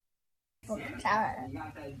time.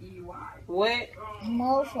 What?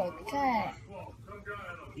 More time.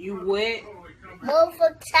 You what? More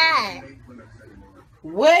time.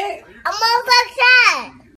 What? More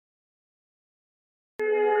time.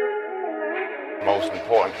 The most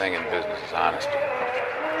important thing in business is honesty,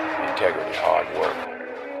 integrity, hard work.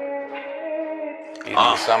 You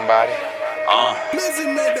need somebody?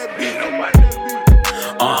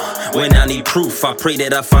 When I need proof, I pray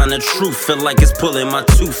that I find the truth. Feel like it's pulling my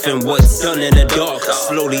tooth, and what's done in the dark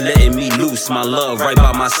slowly letting me loose. My love right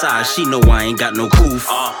by my side, she know I ain't got no proof.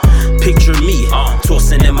 Picture me,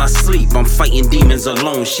 tossing in my sleep. I'm fighting demons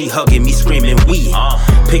alone, she hugging me, screaming we.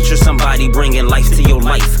 Picture somebody bringing life to your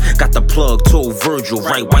life. Got the plug, told Virgil,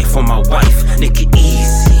 right wife on my wife. Nick it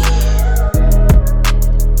easy.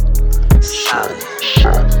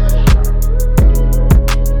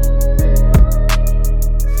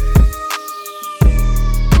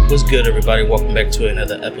 What's good, everybody? Welcome back to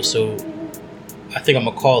another episode. I think I'm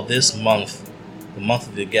gonna call this month the month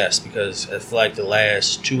of the guest because I feel like the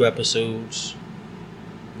last two episodes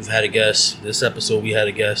we've had a guest. This episode we had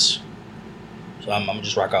a guest, so I'm gonna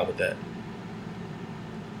just rock out with that.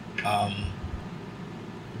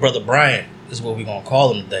 Brother Brian is what we're gonna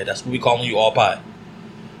call him today. That's what we calling you, all pie.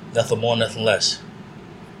 Nothing more, nothing less.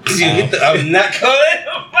 I'm not calling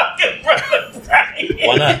him fucking Brother Brian.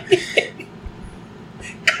 Why not?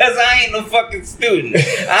 Because I ain't no fucking student.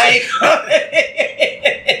 I ain't calling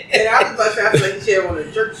And I was about to say, I feel like you on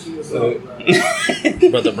a jerk sheet or something.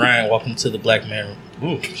 Brother Brian, welcome to the Black Man.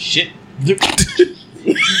 Ooh, shit.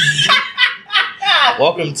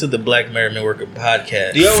 Welcome to the Black Merriman Worker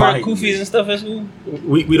Podcast. Do y'all wear kufis and stuff at school?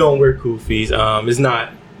 We don't wear kufis. It's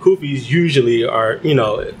not kufis. Usually are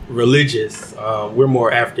religious. We're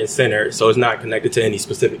more African centered, so it's not connected to any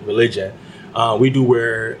specific religion. We do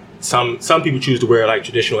wear some people choose to wear like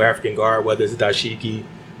traditional African garb, whether it's dashiki,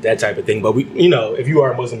 that type of thing. But we, if you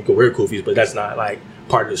are a Muslim, you can wear kufis, but that's not like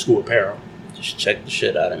part of the school apparel. Just check the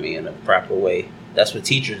shit out of me in a proper way. That's what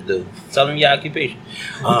teachers do. Tell them your occupation.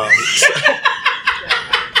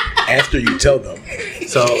 After you tell them.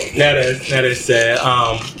 So that is said,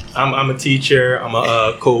 I'm a teacher, I'm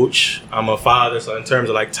a coach, I'm a father. So in terms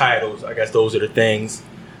of like titles, I guess those are the things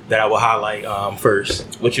that I will highlight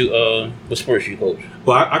first. What sports you coach?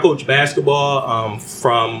 Well, I coach basketball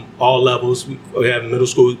from all levels. We have middle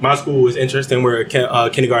school. My school is interesting. We're a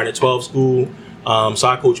kindergarten to 12 school. So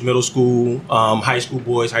I coach middle school, high school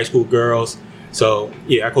boys, high school girls. So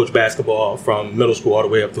yeah, I coach basketball from middle school all the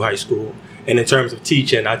way up to high school. And in terms of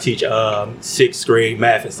teaching, I teach 6th grade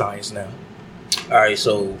math and science now. All right,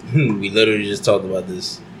 so we literally just talked about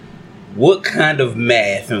this. What kind of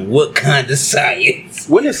math and what kind of science?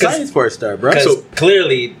 When did science part start, bro? So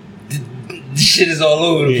clearly, this shit is all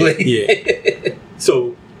over the place. Yeah.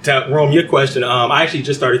 So, Rome, your question. I actually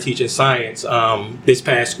just started teaching science this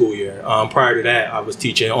past school year. Prior to that, I was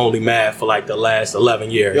teaching only math for like the last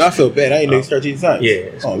 11 years. Yo, I feel bad. I ain't even start teaching science. Yeah.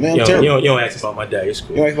 Oh man, you don't ask about my day. It's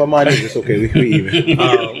cool. You don't ask about mine either. It's okay. We even.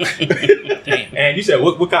 And you said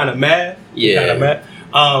what kind of math? Yeah. What kind of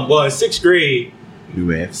math? Well, in 6th grade. New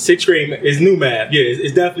math. 6th grade is new math. Yeah,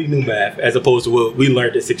 it's definitely new math as opposed to what we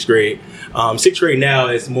learned in 6th grade. 6th grade now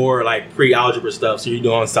is more like pre-algebra stuff. So you're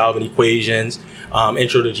doing solving equations,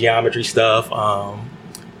 intro to geometry stuff,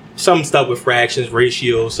 some stuff with fractions,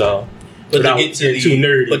 ratios. So, but to get to too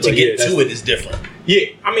nerdy. But to get to it is different. Yeah,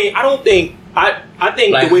 I mean, I don't think I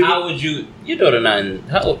think like the way how would you daughter not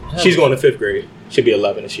how she's going to 5th grade. She'll be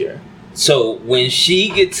 11 this year. So when she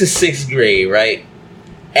gets to 6th grade, right?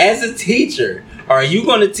 As a teacher, are you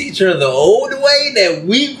going to teach her the old way that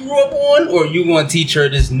we grew up on, or are you going to teach her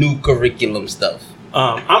this new curriculum stuff?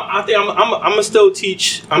 I think I'm gonna still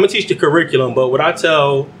teach. I'm gonna teach the curriculum, but what I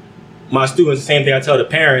tell my students, the same thing I tell the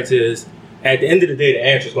parents is, at the end of the day, the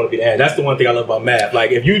answer is going to be the answer. That's the one thing I love about math.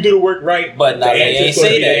 Like if you do the work right, but now they ain't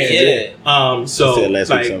say that. Yeah. So said last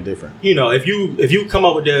like, week something different. If you come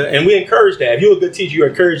up with and we encourage that. If you're a good teacher, you're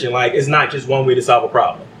encouraging. Like it's not just one way to solve a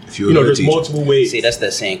problem. There's multiple ways. See, that's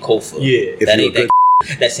that saying Kofa. Yeah. That ain't that.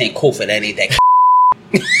 That's saying Kofa. That ain't that.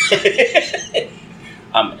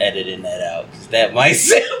 I'm editing that out because that might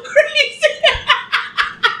sound crazy.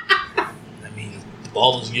 I mean, the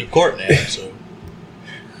ball is in your court now, so.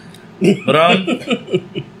 But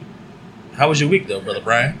how was your week though, Brother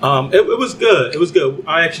Brian? It was good. It was good.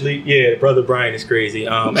 I actually, Brother Brian is crazy.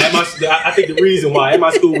 I think the reason why at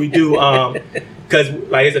my school we do because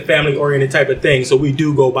like it's a family oriented type of thing, so we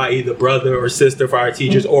do go by either brother or sister for our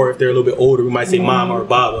teachers, or if they're a little bit older, we might say mama or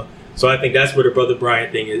baba. So I think that's where the Brother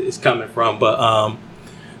Brian thing is coming from. But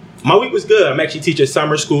my week was good. I'm actually teaching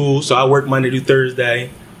summer school, so I work Monday through Thursday,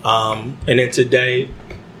 and then today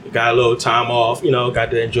got a little time off.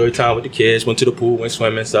 Got to enjoy time with the kids. Went to the pool, went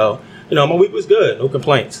swimming. So my week was good. No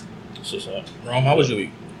complaints. So, Rome, how was your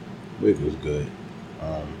week? Week was good.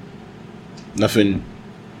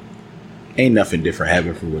 Ain't nothing different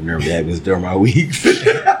happened from what normally happens during my weeks.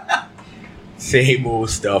 Same old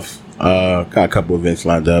stuff. Got a couple events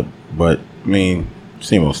lined up, but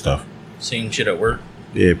same old stuff. Same shit at work?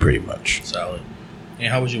 Yeah, pretty much. Solid. And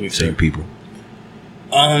how was your week, Same sir? people.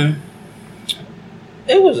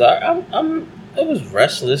 It was it was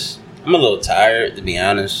restless. I'm a little tired, to be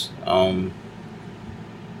honest.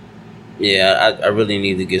 Yeah, I really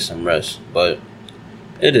need to get some rest, but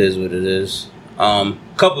it is what it is. A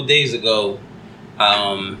couple days ago,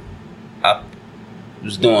 I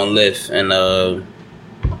was doing Lyft, and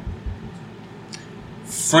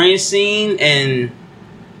Francine and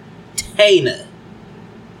Tana,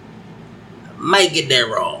 might get that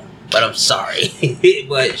wrong, but I'm sorry.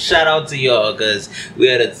 But shout out to y'all, because we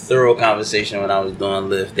had a thorough conversation when I was doing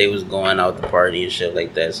Lyft. They was going out to party and shit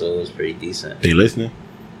like that, so it was pretty decent. They listening?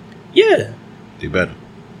 Yeah. They better.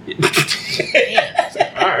 All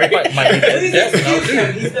right. Might be that.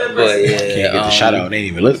 But yeah, Can't get the shout out and ain't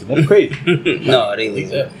even listen. That's crazy. No, they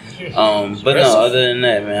leave. But no, other than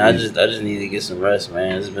that, man, I just need to get some rest,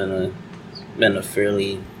 man. It's been a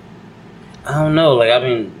fairly, I don't know, like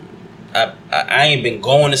I ain't been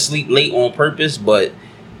going to sleep late on purpose, but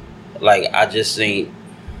like I just ain't,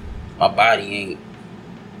 my body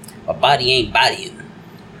ain't bodying.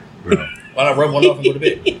 Bro. Why not rub one off and go to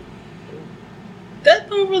bed? That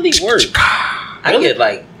don't really work. I get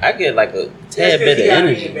like a tad bit of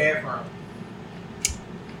energy.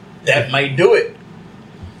 That might do it.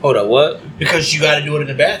 Hold up, what? Because you got to do it in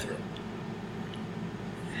the bathroom.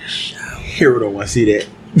 Hero don't want to see that.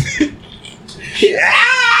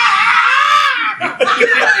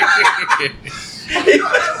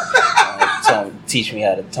 Teach me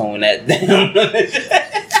how to tone that down.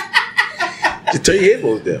 Just turn your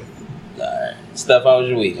headphones down. Alright. Steph, how was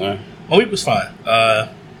your week, man? My week was fine.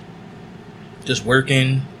 Just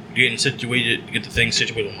working, getting situated, get the things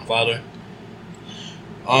situated with my father.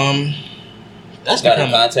 That's got in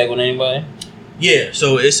contact with anybody? Yeah,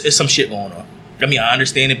 so it's some shit going on. I mean, I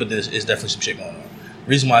understand it, but it's definitely some shit going on. The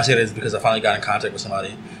reason why I say that is because I finally got in contact with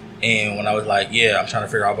somebody, and when I was like, yeah, I'm trying to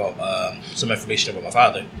figure out about some information about my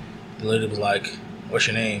father, the lady was like, what's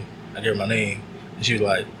your name? I gave her my name, and she was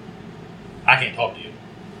like, I can't talk to you.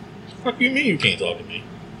 What the fuck you mean you can't talk to me?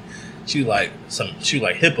 She was like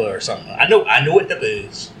HIPAA or something. I know what HIPAA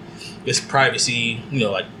is. It's privacy,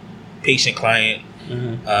 like patient client,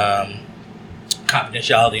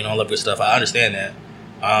 confidentiality and all that good stuff. I understand that.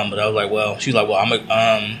 But I was like, well, she was like, well, I'm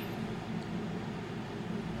a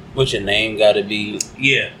what's your name gotta be?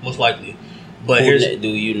 Yeah, most likely. But here's, do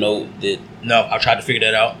you know that? No, I tried to figure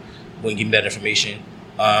that out. Wouldn't give me that information.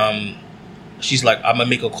 She's like, I'm gonna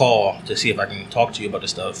make a call to see if I can talk to you about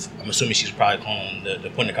this stuff. I'm assuming she's probably calling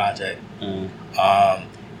the point of contact.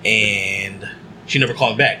 And she never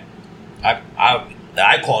called me back.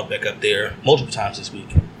 I called back up there multiple times this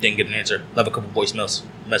week. Didn't get an answer. Left a couple voicemails,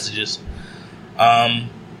 messages.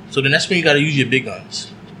 So then that's when you gotta use your big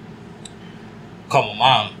guns. Call my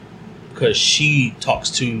mom, because she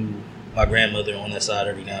talks to my grandmother on that side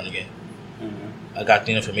every now and again. I got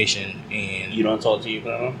the information, and you don't talk to your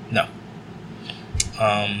grandma? No.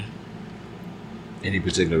 Any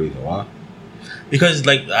particular reason why? Because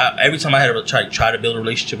every time I had to try to build a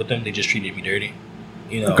relationship with them, they just treated me dirty.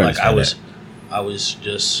 Okay, like I was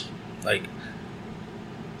just like,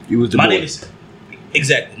 you was the my boy. name is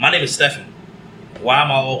exactly. My name is Stephen. Why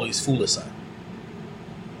am I always foolish, son?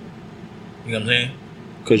 You know what I'm saying?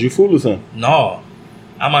 Because you foolish, son. No,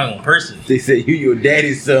 I'm my own person. They said you your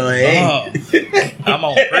daddy's son, No, I'm my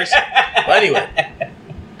own person. But anyway,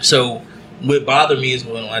 so what bothered me is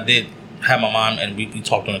when I did have my mom and we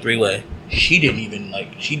talked on a 3-way. She didn't even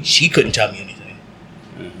she couldn't tell me anything.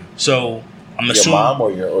 So I'm assuming your mom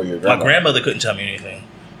or your grandma? My grandmother couldn't tell me anything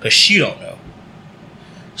because she don't know.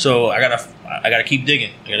 So I gotta keep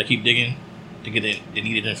digging. I gotta keep digging to get the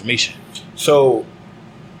needed information. So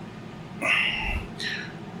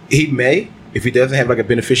he may, if he doesn't have like a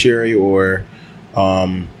beneficiary or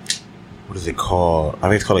what is it called? I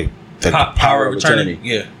think it's called the power of attorney.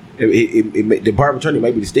 Yeah. The power of attorney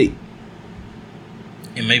might be the state.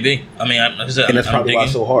 It may be. I mean, like I said, and that's probably why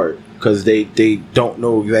it's so hard, because they don't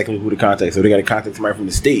know exactly who to contact. So they got to contact somebody from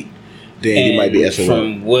the state. Then it might be SOL.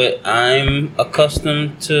 From what I'm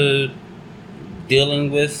accustomed to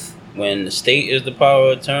dealing with, when the state is the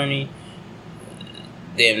power of attorney,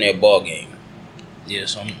 damn near ball game. Yeah,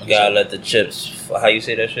 so I'm gotta let the chips. How you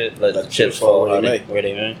say that shit? Let the chips fall where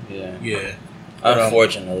they may. Yeah.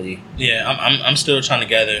 Unfortunately. Yeah, I'm still trying to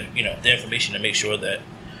gather, the information to make sure that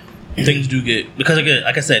things do get, because again,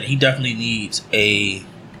 like I said, he definitely needs a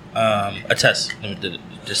test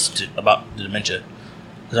about the dementia,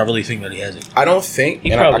 because I really think that he has it. I don't think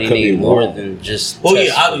He and I probably could be need more wrong. than just. Well, tests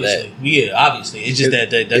yeah, for obviously, that. obviously. It's just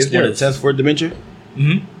that's Is there one a of test for dementia?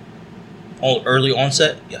 early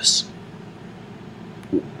onset. Yes,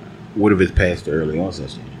 What if it's past the early onset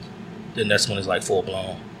stages? then that's when it's like full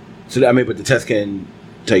blown. So I mean, but the test can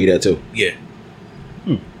tell you that too. Yeah,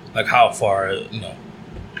 like how far,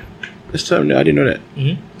 That's something new. I didn't know that.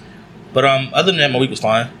 But other than that, my week was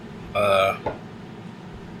fine.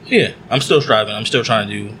 Yeah, I'm still striving. I'm still trying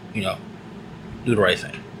to do the right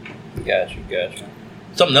thing. Gotcha.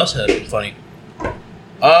 Something else has been funny.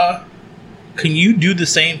 Can you do the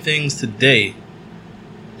same things today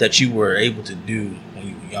that you were able to do when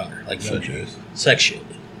you were younger, like Such as? sexually?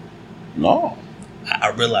 No. I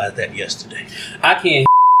realized that yesterday. I can't.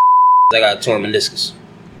 I got torn meniscus.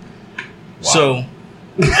 So.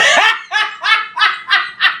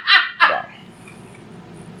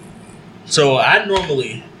 So I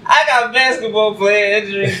got basketball player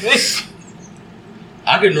injuries.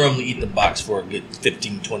 I could normally eat the box for a good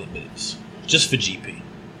 15-20 minutes just for GP.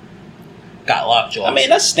 Got lockjaw. I mean,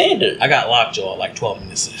 that's standard. I got lockjaw like 12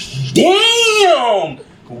 minutes in. Damn!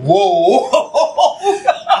 Whoa!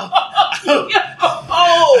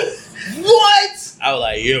 What? I was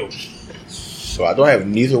like, yo. So I don't have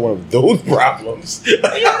neither one of those problems. You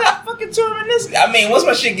got fucking torn meniscus. I mean, once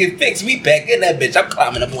my shit get fixed, we back in that bitch. I'm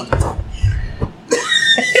climbing up on the top.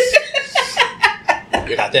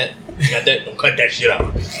 You got that? You got that? Don't cut that shit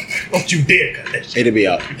out. Don't you dare cut that shit. It'll be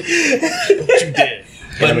out. Don't you dare.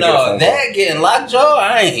 But no, that getting lockjaw,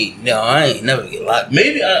 I ain't never get locked.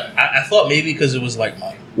 Maybe I thought maybe because it was like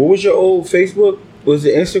my What was your old Facebook? Was the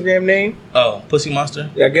Instagram name? Pussy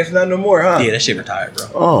Monster. I guess not no more, huh? Yeah, that shit retired, bro.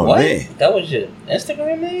 Oh What? man. That was your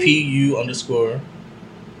Instagram name? PU_.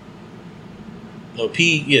 No,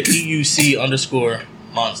 PUC_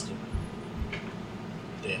 monster.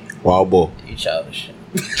 Yeah. Wow, boy. You childish.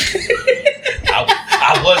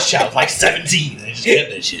 I was child, like 17. I just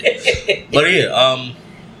kept that shit. But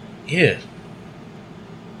yeah.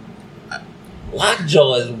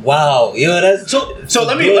 Lockjaw is wow. Yo, that's So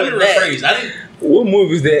let me rephrase. I didn't. What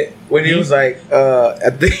movie was that? When he was like, I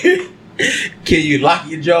think, can you lock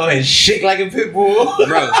your jaw and shake like a pit bull?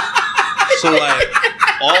 Bro. So like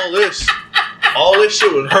all this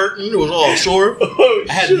shit was hurting. It was all sore. Oh,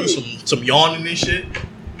 I had to do some yawning and shit.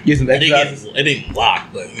 Get some exercises. It didn't lock,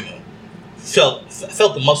 but felt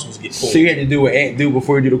the muscles get pulled. So you had to do what Ant do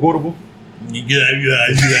before you do the quotable? Yeah.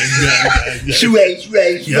 Shway.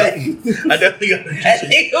 I definitely got to do that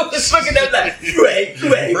nigga was looking up like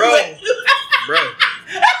shway. Bro.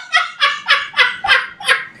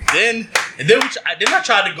 Then I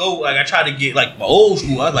tried to go, like I tried to get like my old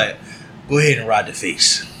school. I was like, go ahead and ride the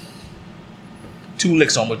face. 2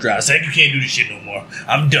 licks on my dry. I said, you can't do this shit no more.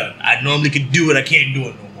 I'm done. I normally could do it. I can't do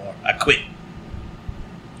it no more. I quit.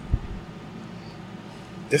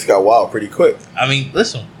 This got wild pretty quick. I mean,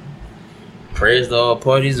 listen. Praise to all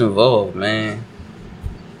parties involved, man.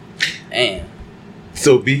 Damn.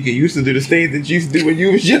 So Beacon used to do the things that you used to do when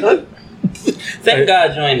you was young? Thank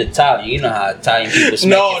God you ain't Italian. You know how Italian people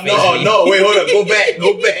smack your face. No. Wait, hold up.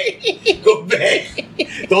 Go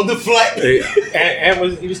back. Don't deflect.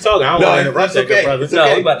 And he was talking. I don't want to interrupt that, good brother.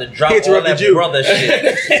 No, we about to drop all that brother shit.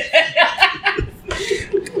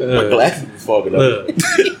 My glasses is fogging up.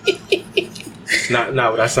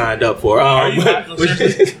 Not what I signed up for. Hey,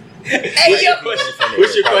 yo.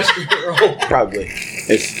 What's your question, bro? Probably. I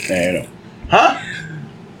don't know. Huh?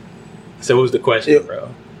 So what was the question, bro?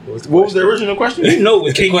 What was the original question? You know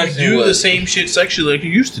what the Can question you do was. the same shit sexually like you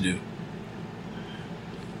used to do?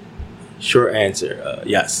 Short answer,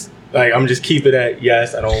 yes. Like I'm just keep it at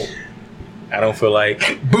yes. I don't feel like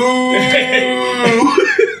Boo!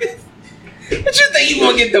 What you think you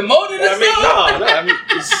gonna get demoted or something? no. I mean,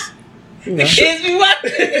 it's, The kids be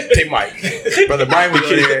watching. They might. Brother Brian was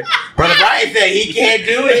there. Brother Brian said he can't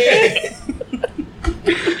do it.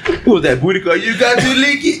 Who was that booty call? You got to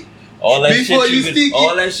lick it. All that Before shit you could, stick it.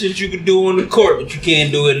 all that shit you could do on the court, but you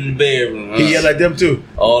can't do it in the bedroom. Huh? He yelled at them too.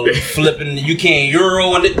 All the flipping, you can't euro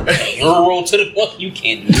on it, euro to the fuck. You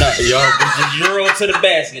can't do nothing. Y'all just euro to the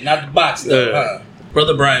basket, not the box. Though, huh?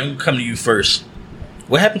 Brother Brian, we'll come to you first.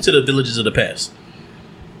 What happened to the villages of the past?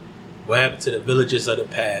 what happened to the villages of the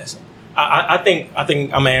past. I think I'm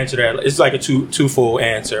gonna answer that. It's like a twofold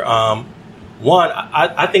answer. One,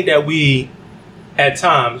 I think that we at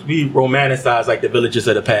times we romanticize like the villages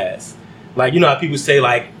of the past. Like, you know how people say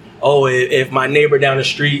like, oh, if my neighbor down the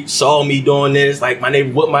street saw me doing this, like my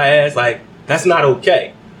neighbor whooped my ass, like That's not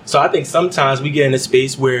okay. So I think sometimes we get in a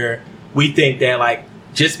space where we think that like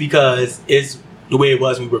just because it's the way it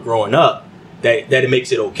was when we were growing up, that it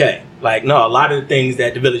makes it okay. Like, no, a lot of the things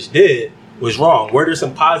that the village did was wrong. Were there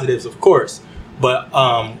some positives? Of course. But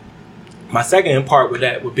my second part with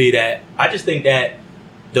that would be that I just think that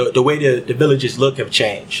the way the villages look have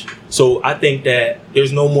changed. So I think that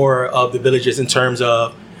there's no more of the villages in terms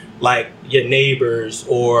of like your neighbors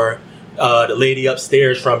or the lady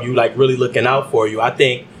upstairs from you, like really looking out for you. I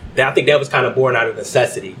think that was kind of born out of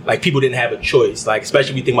necessity. Like people didn't have a choice. Like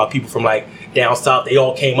especially if you think about people from like down south, they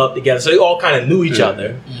all came up together, so they all kind of knew each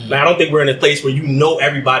other. Like, I don't think we're in a place where you know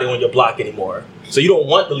everybody on your block anymore. So you don't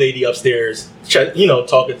want the lady upstairs,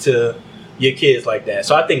 talking to your kids like that.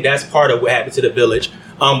 So I think that's part of what happened to the village.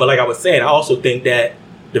 But like I was saying, I also think that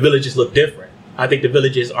the villages look different. I think the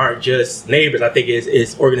villages aren't just neighbors. I think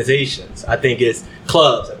it's organizations. I think it's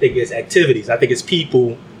clubs. I think it's activities. I think it's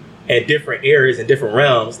people at different areas and different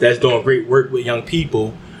realms that's doing great work with young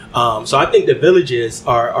people. So I think the villages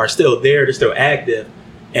are still there. They're still active.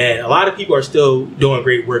 And a lot of people are still doing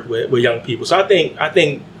great work with young people. So I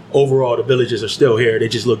think overall the villages are still here. They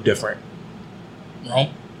just look different.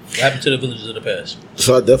 Wrong. What happened to the villages of the past?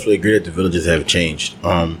 So I definitely agree that the villages have changed.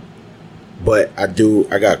 But I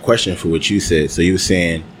got a question for what you said. So you were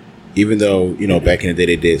saying, even though, back in the day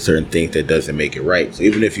they did certain things, that doesn't make it right. So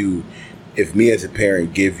even if me as a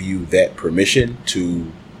parent give you that permission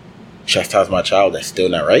to chastise my child, that's still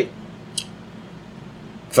not right.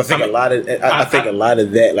 So I think a lot of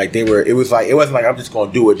that, like it wasn't like I'm just going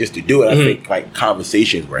to do it just to do it. I think like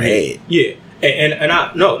conversations were had. Yeah. And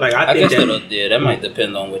I no, like I think that might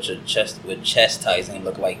depend on what chastising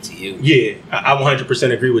look like to you. Yeah, I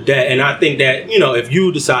 100% agree with that. And I think that, if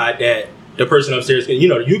you decide that the person upstairs can,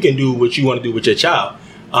 you can do what you want to do with your child.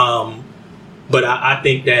 But I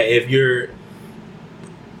think that if you're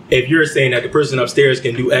saying that the person upstairs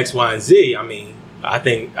can do X, Y, and Z, I mean, I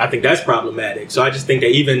think that's problematic. So I just think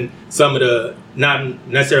that even some of the, not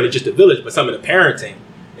necessarily just the village, but some of the parenting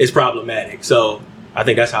is problematic. So I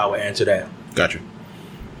think that's how I would answer that. Gotcha.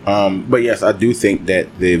 But yes, I do think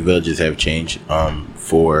that the villages have changed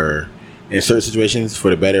in certain situations for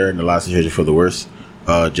the better, and a lot of situations for the worse.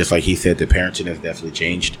 Just like he said, the parenting has definitely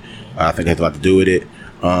changed. I think it has a lot to do with it.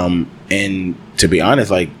 And to be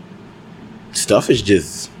honest, like stuff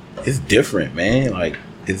is it's different, man. Like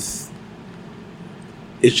it's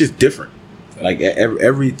just different. Like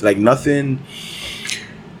every like nothing.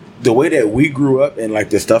 The way that we grew up and like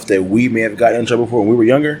the stuff that we may have gotten in trouble for when we were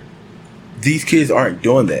younger, these kids aren't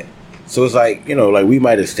doing that. So it's like, like we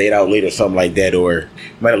might have stayed out late or something like that, or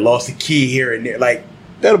might have lost a key here and there. Like,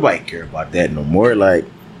 nobody care about that no more. Like,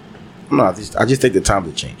 no, I just think the times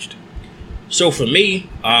have changed. So for me,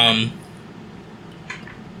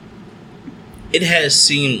 it has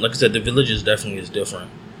seemed, like I said, the villages definitely is different.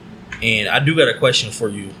 And I do got a question for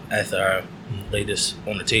you after I lay this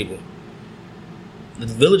on the table. The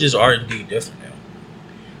villages are indeed different now.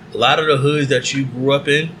 A lot of the hoods that you grew up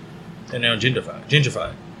in are now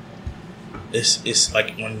gentrified. It's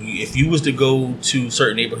like if you was to go to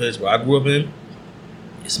certain neighborhoods where I grew up in,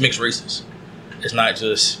 it's mixed races. It's not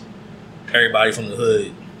just everybody from the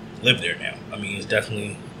hood live there now. I mean, it's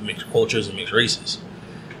definitely mixed cultures and mixed races.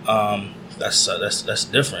 That's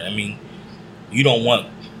different. I mean, you don't want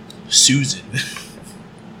Susan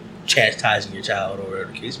chastising your child or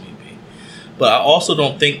whatever the case may be. But I also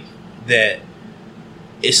don't think that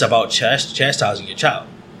it's about chastising your child.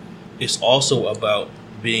 It's also about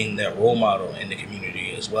being that role model in the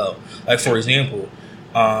community as well. Like, for example,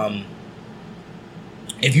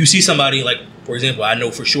 if you see somebody, like, for example, I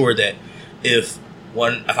know for sure that if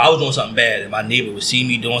I was doing something bad and my neighbor would see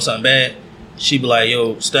me doing something bad, she'd be like,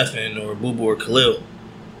 yo, Stefan or Boo Boo or Khalil,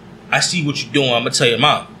 I see what you're doing, I'm going to tell your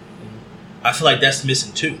mom. I feel like that's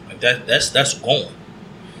missing too. Like that's gone.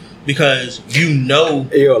 Because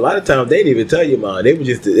a lot of times they didn't even tell your mom. They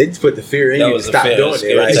just put the fear in you to stop doing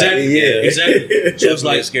it. Like, exactly. So it's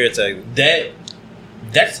like scare tactic.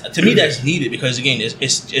 That's to me that's needed, because again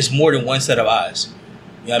it's more than one set of eyes.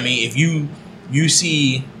 You know what I mean? If you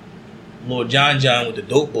see Lord John with the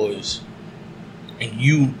dope boys and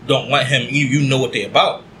you don't want him, you know what they're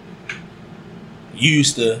about. You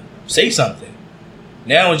used to say something.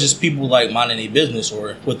 Now it's just people like minding their business,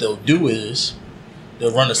 or what they'll do is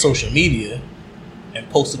they'll run to social media and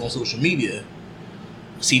post it on social media.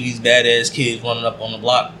 See these badass kids running up on the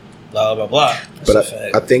block, blah, blah, blah. But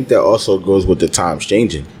I think that also goes with the times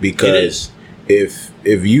changing, because if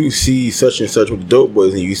you see such and such with the dope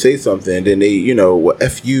boys and you say something, and then they, well,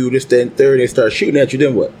 F you, this, that, and third, they start shooting at you,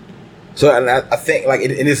 then what? So and I think, like,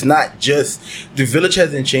 and it's not just, the village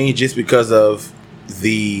hasn't changed just because of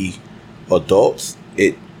the adults,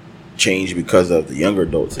 it changed because of the younger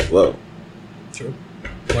adults as well. True.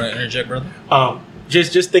 Want to interject, brother?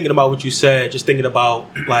 Just thinking about what you said, just thinking about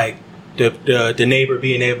like the neighbor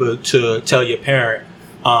being able to tell your parent.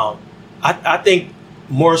 I think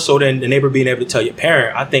more so than the neighbor being able to tell your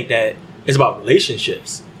parent, I think that it's about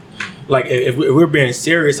relationships. Like if we're being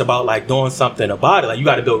serious about like doing something about it, like you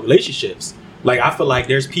got to build relationships. Like I feel like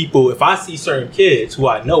there's people, if I see certain kids who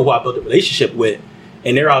I know who I built a relationship with,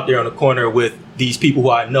 and they're out there on the corner with these people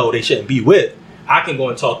who I know they shouldn't be with, I can go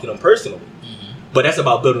and talk to them personally. Mm-hmm. But that's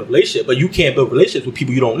about building a relationship. But you can't build relationships with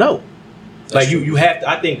people you don't know. Like you have to.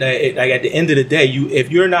 I think that like at the end of the day,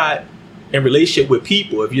 if you're not in relationship with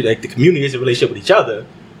people, if you like the community is in relationship with each other,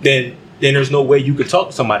 then there's no way you could talk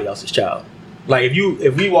to somebody else's child. Like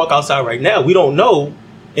if we walk outside right now, we don't know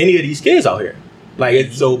any of these kids out here.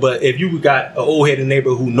 Like so, but if you got an old headed neighbor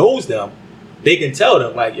who knows them, they can tell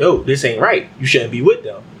them like, yo, this ain't right. You shouldn't be with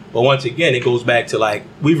them. But once again, it goes back to like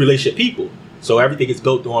we relationship people. So everything is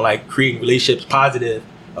built on like creating relationships, positive,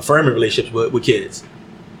 affirming relationships with kids.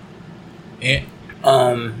 Yeah.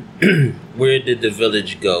 Where did the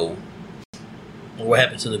village go? What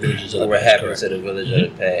happened to the villages of the What past? happened to the village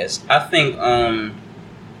of the past? I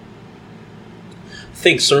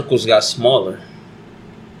think circles got smaller,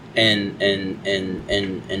 and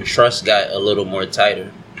trust got a little more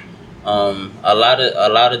tighter. A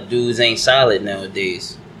lot of dudes ain't solid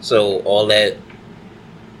nowadays. So all that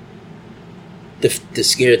the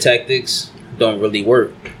scare tactics don't really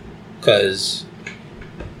work because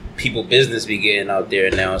people business be getting out there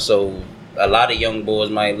now. So a lot of young boys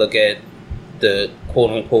might look at the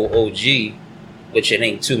quote unquote OG, which it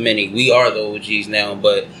ain't too many. We are the OGs now,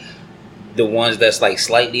 but the ones that's like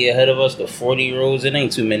slightly ahead of us, the 40-year-olds, it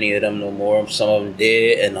ain't too many of them no more. Some of them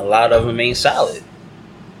dead, and a lot of them ain't solid.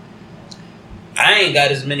 I ain't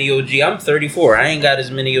got as many OG. I'm 34. I ain't got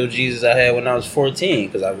as many OGs as I had when I was 14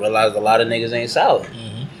 because I realized a lot of niggas ain't solid.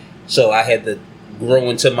 Mm-hmm. So I had to grow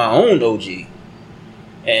into my own OG,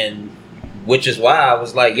 and which is why I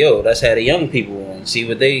was like, yo, let's have the young people on, see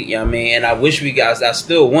what they, you know what I mean? And I wish we guys, I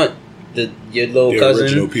still want your little cousin.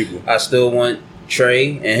 Original people. I still want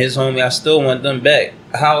Trey and his homie. I still want them back.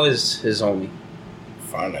 How is his homie?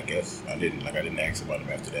 Fine, I guess. I didn't ask about him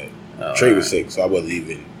after that. Trey was sick, so I wasn't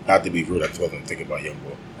even, not to be rude, I wasn't thinking about young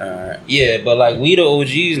boy. Yeah, but like we the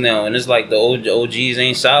OGs now, and it's like the OGs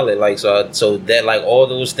ain't solid. Like so that like all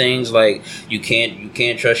those things, like you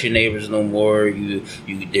can't trust your neighbors no more. You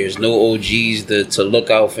there's no OGs to look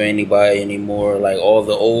out for anybody anymore. Like all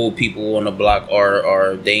the old people on the block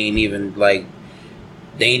are they ain't even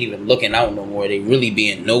looking out no more. They really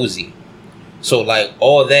being nosy. So like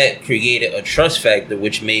all that created a trust factor,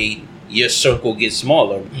 which made your circle get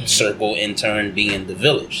smaller. Mm-hmm. Circle in turn being the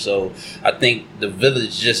village. So I think the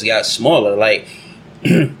village just got smaller. Like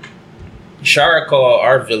Shara called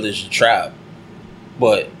our village the tribe,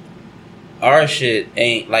 but our shit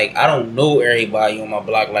ain't like, I don't know everybody on my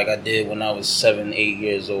block like I did when I was 7-8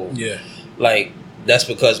 years old. Yeah, like that's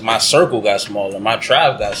because my circle got smaller, my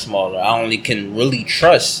tribe got smaller. I only can really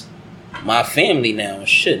trust my family now.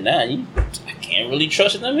 Shit, now I can't really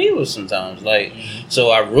trust them either sometimes. Like, so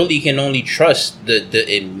I really can only trust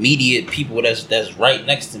the immediate people that's right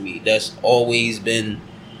next to me, that's always been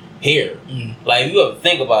here. Like, if you ever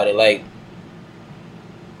think about it, like,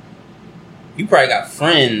 you probably got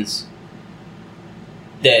friends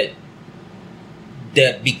that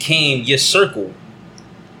became your circle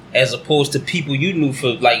as opposed to people you knew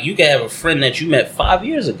for, like, you could have a friend that you met 5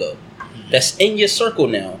 years ago that's in your circle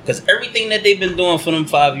now, because everything that they've been doing for them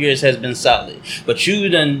 5 years has been solid. But you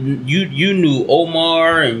knew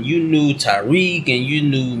Omar, and you knew Tariq, and you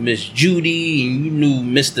knew Miss Judy, and you knew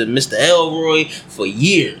Mr. Elroy for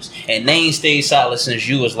years, and they ain't stayed solid since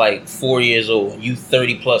you was like 4 years old, and you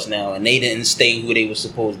 30 plus now, and they didn't stay who they were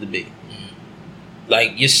supposed to be.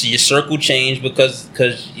 Like your circle changed because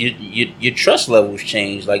your trust levels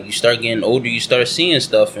change. Like you start getting older, you start seeing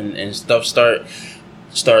stuff, and stuff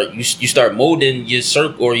you start molding your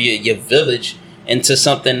circle or your village into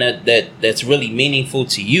something that's really meaningful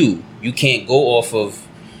to you. You can't go off of,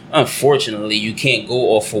 unfortunately, you can't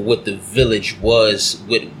go off of what the village was,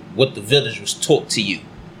 what the village was taught to you.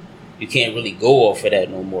 You can't really go off of that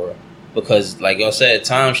no more, because like y'all said,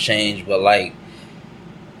 times change, but like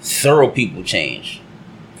thorough people change.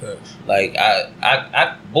 Like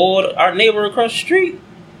I bored our neighbor across the street.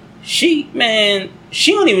 She don't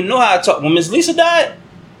even know how to talk. When Miss Lisa died,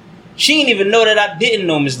 she didn't even know that I didn't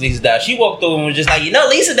know Miss Lisa died. She walked over and was just like, you know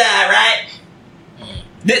Lisa died, right?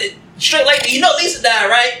 Straight like, you know Lisa died,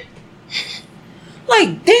 right?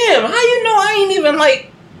 Like, damn, how you know I ain't even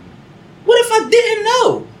like, what if I didn't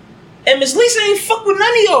know? And Miss Lisa ain't fuck with none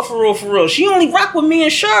of y'all for real. She only rock with me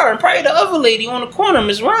and Shar and probably the other lady on the corner,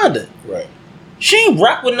 Miss Rhonda. Right. She ain't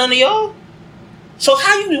rock with none of y'all. So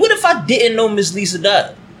what if I didn't know Miss Lisa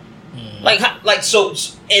died? So,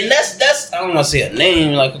 and that's I don't want to say a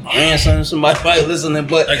name, like a grandson, somebody probably listening,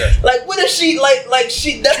 but like, what if she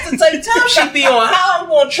that's the type of time she be on? How I'm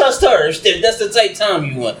gonna trust her if that's the type of time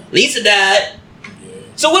you want? Lisa died.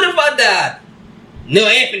 So what if I died? No,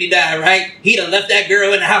 Anthony died, right? He done left that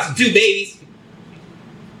girl in the house with 2 babies.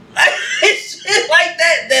 Shit like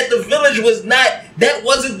that the village was not. That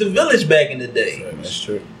wasn't the village back in the day. Right, that's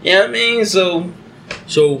true. You know what I mean? So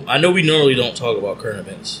I know we normally don't talk about current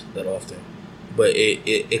events that often, but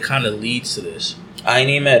it kind of leads to this. I ain't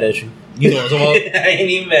even mad at you. You know what I'm talking about? I ain't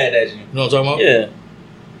even mad at you. You know what I'm talking about? Yeah.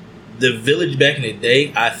 The village back in the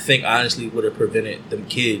day, I think honestly would have prevented them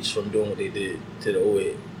kids from doing what they did to the old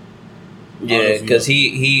head. Yeah, because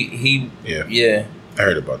he Yeah. I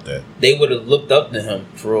heard about that. They would have looked up to him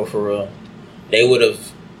for real. They would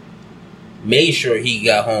have made sure he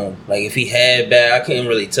got home. Like if he had bad, I couldn't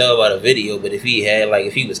really tell by the video, but if he had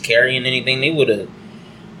if he was carrying anything, they would have.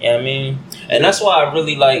 You know what I mean? And that's why I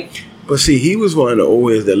really like. But see, he was one of the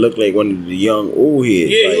old heads that looked like one of the young old heads.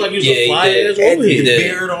 Yeah, he was a fly ass old and his head.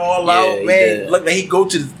 beard all out, man. Look like he go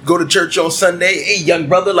to church on Sunday. Hey, young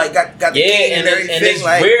brother, got the cane and everything. And it's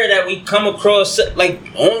rare that we come across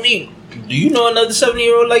only. Do you know another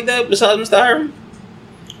 70-year-old like that besides Mr. Hiram?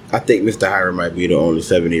 I think Mr. Hiram might be the only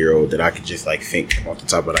 70-year-old that I could just think off the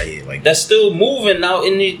top of my head that's still moving out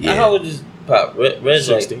in the. How would just pop? Red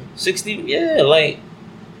 60. 60? Yeah, you know what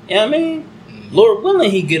I mean? Lord willing,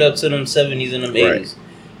 he get up to them 70s and them 80s, right,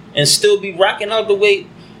 and still be rocking out the way.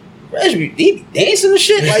 Reggie, he be dancing and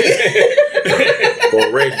shit like that. Or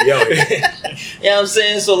Reggie, yo. You know what I'm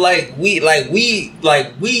saying? So we,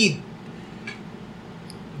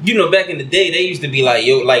 you know, back in the day, they used to be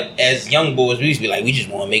as young boys, we used to be we just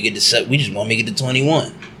want to make it to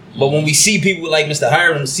 21. But when we see people like Mr.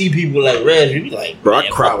 Hiram, see people like Reg, we be like, bro, I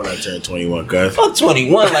cry when I turn 21, cuz. Fuck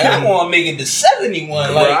 21. I want to make it to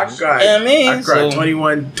 71. Bro, I cry. You know what I mean? I cry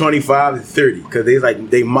 21, 25, and 30. Because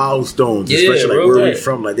they milestones. Especially where we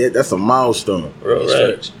from. That's a milestone. Real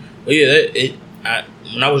right. But yeah,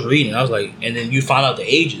 when I was reading, I was like, and then you find out the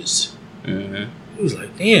ages. Mm-hmm. It was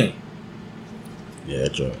like, damn. Yeah,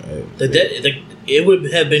 that's right. It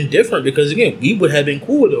would have been different because again, we would have been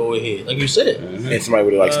cool with the old head, like you said. Mm-hmm. And somebody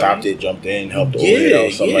would have stopped it, jumped in, helped the old head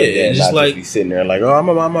out, something like that. And just just be sitting there oh, I'm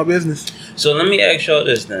about my business. So let me ask y'all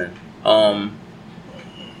this then. I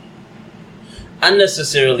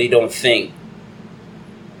necessarily don't think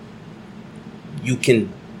you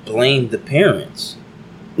can blame the parents.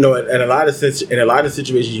 No, in a lot of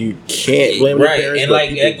situations you can't blame the parents. And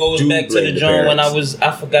that goes back to the joint when I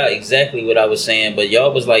forgot exactly what I was saying, but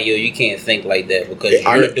y'all was like, yo, you can't think like that because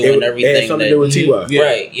you're doing everything that something to do with T.Y.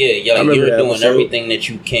 Right, yeah, you're doing everything that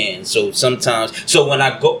you can. So sometimes when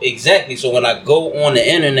I go on the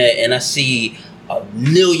internet and I see a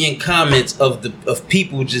million comments of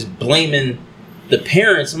people just blaming the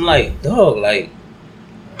parents, I'm like, dog,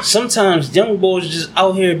 sometimes young boys just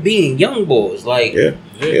out here being young boys. No,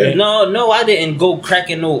 I didn't go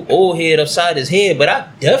cracking no old head upside his head, but I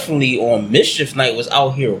definitely on mischief night was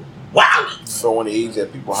out here wilding. Throwing eggs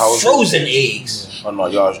at people's houses. Frozen eggs. Oh no,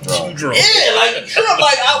 y'all's drunk. Yeah, you know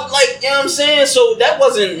what I'm saying? So that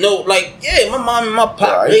wasn't my mom and my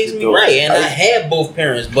pop raised me right, and I had both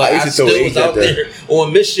parents, but I still was out there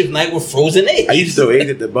on mischief night with frozen eggs. I used to throw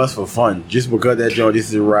eggs at the bus for fun, just because that joint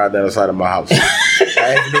used to ride outside of my house. I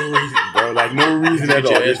had no reason, bro. No reason at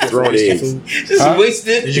all. Just throwing eggs. Just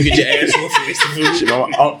wasted. Did you get your ass off for wasting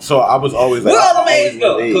food? So I was always where all the eggs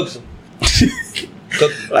go? Cook some.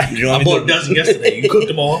 I bought a dozen yesterday. You cooked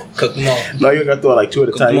them all? Cooked them all. No, you got to throw 2 at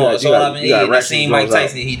a time. I seen Mike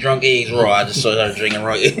Tyson. He drunk eggs raw. I just saw her drinking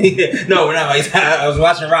raw. No, we're not. I was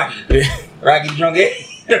watching Rocky. Rocky drunk eggs.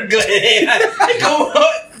 Go ahead. Come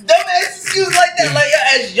on. Dumbass excuse like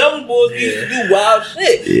that. As young boys, we used to do wild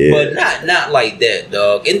shit. But not like that,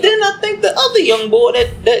 dog. And then I think the other young boy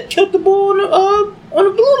that killed the boy on the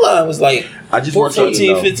blue line was I just 14,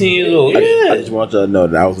 15 years old. I just want y'all to know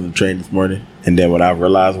that I was on the train this morning, and then when I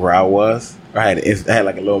realized where I was, I had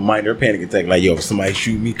a little minor panic attack. Yo, if somebody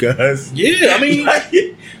shoot me, cuz. Yeah, I mean.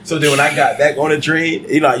 So then when I got back on the train,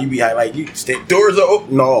 you be you doors are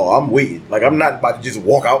open. No, I'm waiting. I'm not about to just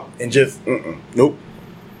walk out and just nope.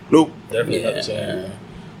 Definitely understand.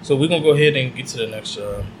 So we're gonna go ahead and get to the next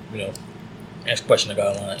next question I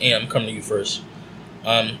got online. And I'm coming to you first.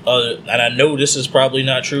 And I know this is probably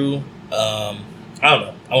not true. I don't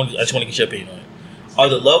know. I just want to get your opinion on it. Are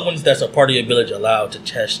the loved ones that's a part of your village allowed to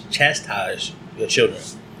chastise your children?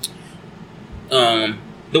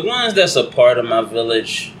 The ones that's a part of my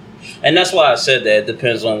village, and that's why I said that it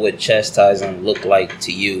depends on what chastising look like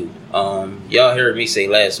to you. Y'all heard me say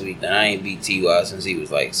last week that I ain't beat T.Y. since he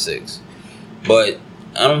was like 6. But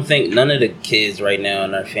I don't think none of the kids right now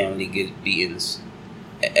in our family get beatings.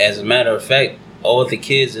 As a matter of fact, all the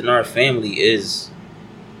kids in our family is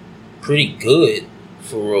pretty good,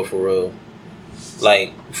 for real, for real.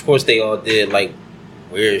 Like, of course they all did, like,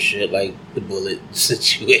 weird shit, like the bullet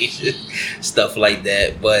situation, stuff like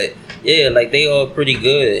that. But, yeah, like, they all pretty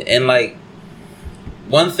good. And, like,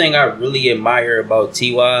 one thing I really admire about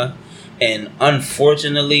T.Y., and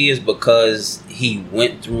unfortunately is because he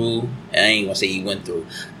went through, and I ain't gonna say he went through,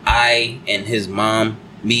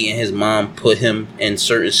 me and his mom put him in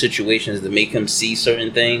certain situations to make him see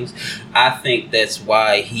certain things. I think that's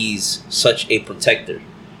why he's such a protector.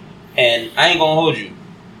 And I ain't gonna hold you.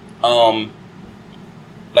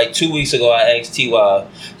 Like 2 weeks ago, I asked T.Y.,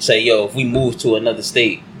 say, yo, if we move to another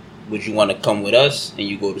state, would you want to come with us and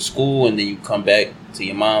you go to school and then you come back to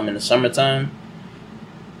your mom in the summertime?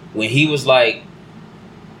 When he was like,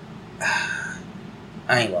 I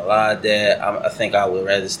ain't gonna lie, Dad, I think I would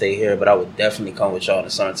rather stay here, but I would definitely come with y'all in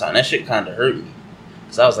the summertime. That shit kind of hurt me.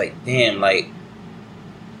 Because I was like, damn, like,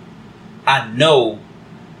 I know,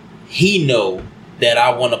 he know that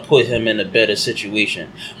I want to put him in a better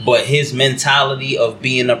situation. But his mentality of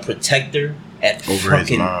being a protector at Over his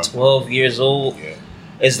fucking mom. 12 years old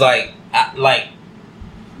is like, at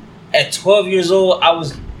 12 years old, I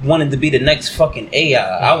was wanting to be the next fucking AI.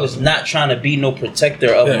 I was not trying to be no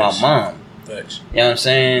protector of my mom. Thanks. You know what I'm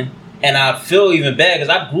saying? And I feel even bad because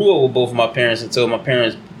I grew up with both of my parents until my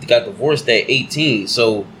parents got divorced at 18.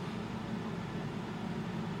 So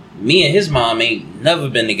me and his mom ain't never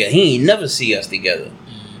been together. He ain't never see us together.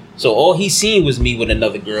 So all he seen was me with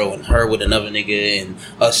another girl and her with another nigga and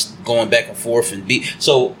us going back and forth and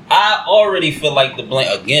So I already feel like the blame.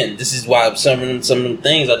 Again, this is why some of them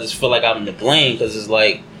things I just feel like I'm to blame, because it's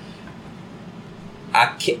like,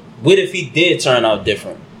 I can't. What if he did turn out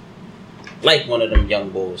different? Like one of them young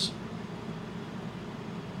boys.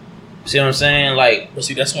 See what I'm saying? Like, But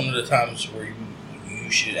see, that's one of the times where you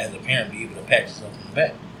should, as a parent, be able to pat yourself on the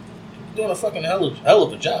back. You're doing a fucking hell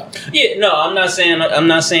of a job. yeah, no, I'm not saying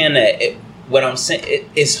that. What I'm saying,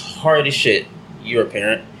 it's hard as shit. You're a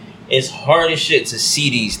parent. It's hard as shit to see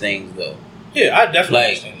these things though. Yeah, I definitely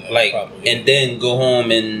understand that. Probably, yeah. And then go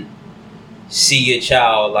home and see your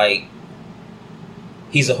child like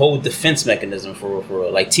he's a whole defense mechanism for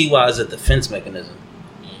real. Like T.Y. is a defense mechanism.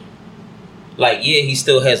 Like, yeah, he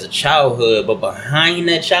still has a childhood, but behind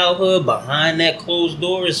that childhood, behind that closed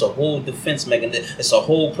door, it's a whole defense mechanism. It's a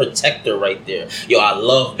whole protector right there. Yo, I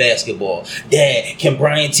love basketball. Dad, can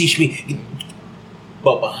Brian teach me?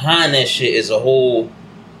 But behind that shit is a whole,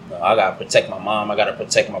 I gotta protect my mom, I gotta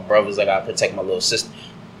protect my brothers, I gotta protect my little sister.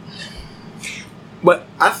 But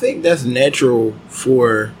I think that's natural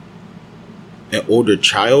for an older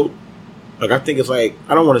child. Like, I think it's like,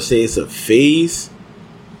 I don't want to say it's a phase,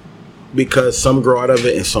 because some grow out of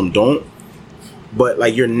it and some don't. But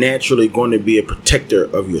like, you're naturally going to be a protector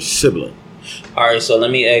of your sibling. All right, so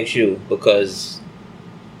let me ask you, because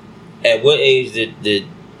at what age did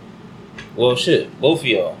well, shit, both of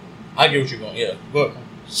y'all. I get what you're going. Yeah, go ahead.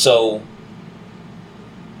 So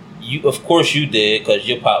you, of course, you did, because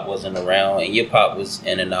your pop wasn't around and your pop was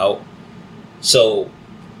in and out. So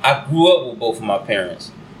I grew up with both of my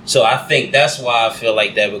parents. So I think that's why I feel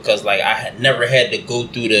like that, because like I had never had to go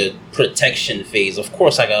through the protection phase. Of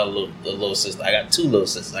course, I got a little sister. I got 2 little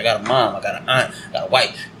sisters. I got a mom. I got an aunt. I got a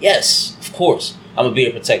wife. Yes, of course, I'm gonna be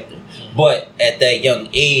a protector. But at that young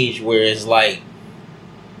age, where it's like,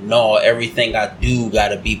 no, everything I do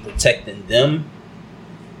gotta be protecting them.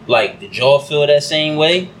 Like, did y'all feel that same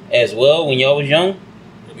way as well when y'all was young?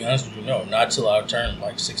 To be honest with you, no, not till I turned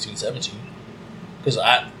like 16, 17. Because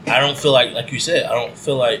I don't feel like you said, I don't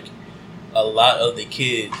feel like a lot of the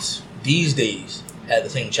kids these days had the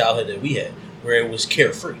same childhood that we had, where it was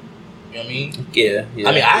carefree. You know what I mean? Yeah.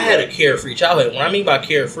 I mean, I had a carefree childhood. What I mean by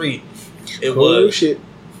carefree, it was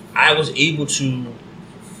I was able to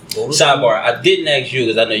go to Sidebar, I didn't ask you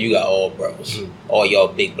because I know you got all bros. All y'all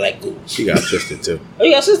big black ghouls. She got a sister too. Oh,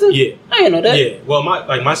 you got a sister? Yeah. I didn't know that. Yeah. Well,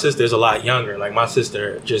 my sister's a lot younger. Like, my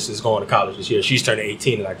sister just is going to college this year. She's turning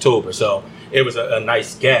 18 in October. So it was a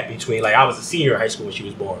nice gap between, like, I was a senior in high school when she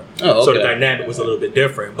was born. Oh, okay. So the dynamic was a little bit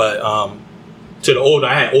different. But to the older,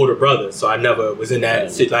 I had older brothers, so I never was in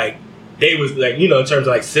that. Like, they was, like, you know, in terms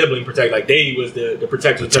of, like, sibling protect, like, they was the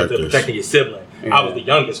protector in terms of protecting your sibling. Mm-hmm. I was the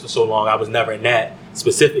youngest for so long. I was never in that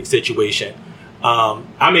specific situation.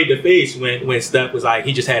 I made the face when Steph was like,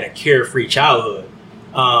 he just had a carefree childhood.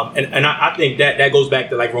 And I think that goes back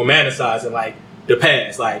to like romanticizing like the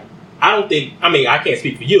past. Like, I don't think, I mean, I can't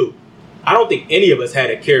speak for you. I don't think any of us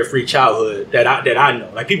had a carefree childhood that I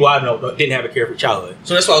know. Like, people I know didn't have a carefree childhood.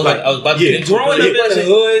 So that's why I was about to get into growing up in the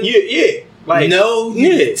hood. Yeah. Like,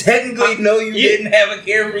 technically, you didn't have a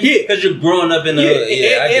carefree because you're growing up in the hood.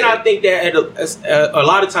 Yeah, I think that a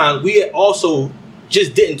lot of times we also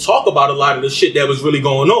just didn't talk about a lot of the shit that was really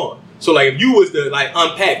going on. So like, if you was to like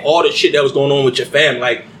unpack all the shit that was going on with your family,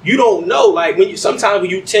 like, you don't know, like, sometimes when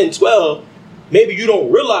you 10, 12, maybe you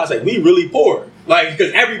don't realize like we really poor, like,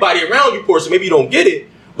 because everybody around you poor, so maybe you don't get it.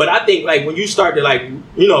 But I think like when you start to like,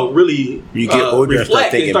 really you get older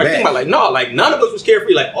reflect and start thinking about like, no, like none of us was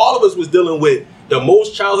carefree. Like, all of us was dealing with the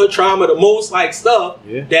most childhood trauma, the most like stuff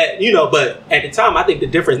that, but at the time, I think the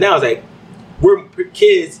difference now is like we're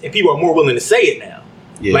kids and people are more willing to say it now.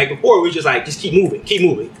 Yeah. Like before, we just like, just keep moving, keep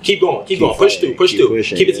going, push through,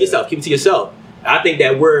 keep it to yourself. I think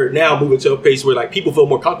that we're now moving to a place where like people feel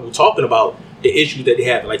more comfortable talking about the issues that they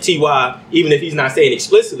have. Like T.Y., even if he's not saying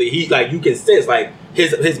explicitly, he's like, you can sense like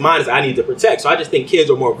his mind is, I need to protect. So I just think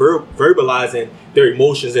kids are more verbalizing their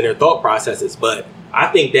emotions and their thought processes. But I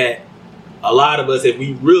think that a lot of us, if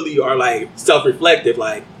we really are like self-reflective,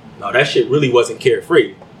 like, no, that shit really wasn't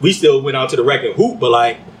carefree. We still went out to the wreck and hoop, but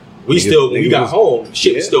like, when we got home,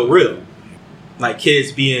 shit was still real. Like,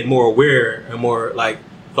 kids being more aware and more like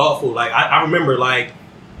thoughtful. Like, I remember like,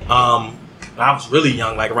 I was really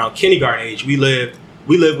young, like around kindergarten age. We lived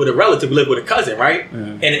with a relative. We lived with a cousin, right?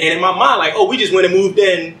 Mm-hmm. And in my mind, like, we just went and moved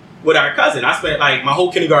in with our cousin. I spent like my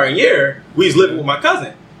whole kindergarten year, we was living with my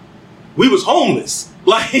cousin. We was homeless.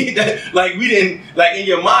 Like, like we didn't, like, in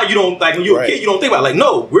your mind, you don't, like, when you're a kid, you don't think about it. Like,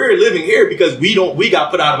 no, we're living here because we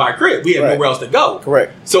got put out of our crib. We had nowhere else to go.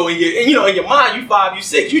 Correct. So in your mind, you 5, you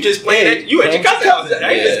 6, you just playing at you at your cousin's house.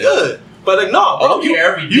 That is good. But like, no, bro, you here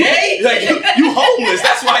every day. You homeless.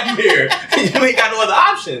 That's why you here. You ain't got no other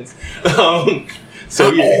options. So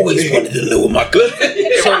I always wanted to live with my cousin.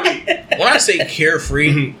 So when I say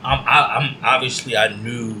carefree, I'm obviously, I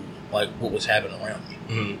knew like what was happening around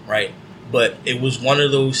me, right? But it was one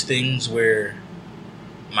of those things where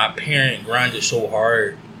my parent grinded so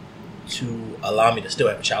hard to allow me to still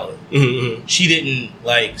have a childhood. Mm-hmm. She didn't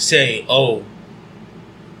like say, "Oh,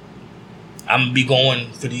 I'm gonna be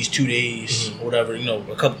going for these 2 days or whatever."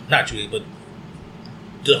 Not 2 days, but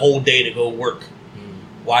the whole day to go work,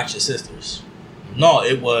 watch the sisters. No,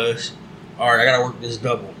 it was, all right, I gotta work this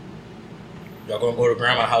double. Y'all gonna go to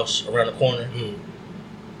grandma's house around the corner,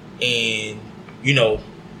 and your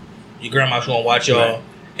grandma's gonna watch y'all,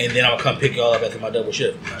 and then I'm gonna come pick y'all up after my double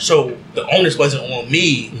shift. So the onus wasn't on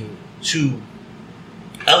me to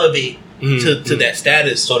elevate to that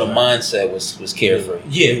status. So the mindset was carefree.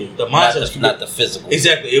 Yeah, the mindset was not the physical.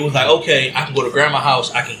 Exactly. It was like, okay, I can go to grandma's house.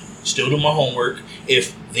 I can still do my homework.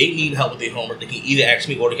 If they need help with their homework, they can either ask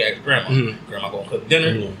me or they can ask grandma. Grandma gonna cook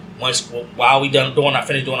dinner. While we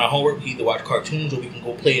finish doing our homework, we can either watch cartoons or we can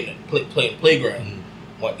go play in the playground.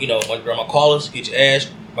 When grandma calls us, get your ass.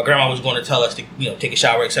 My grandma was going to tell us to, take a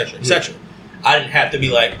shower, etc., etc. I didn't have to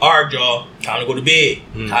be like, all right, y'all, time to go to bed,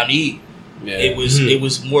 time to eat. Yeah. It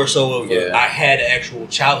was more so of I had an actual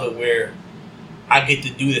childhood where I get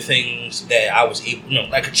to do the things that I was able,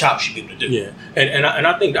 like a child should be able to do. Yeah, and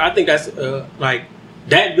I think that's like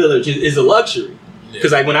that village is a luxury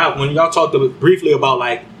because like when y'all talked briefly about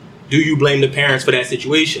like, do you blame the parents for that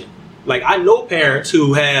situation? Like, I know parents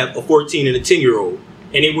who have a 14 and a 10-year-old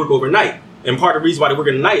and they work overnight. And part of the reason why they work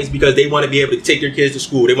at night is because they want to be able to take their kids to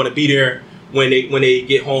school. They want to be there when they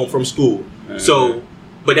get home from school. So,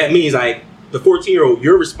 but that means like the 14-year-old,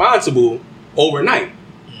 you're responsible overnight.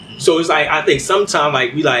 So it's like, I think sometimes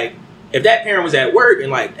like we like, if that parent was at work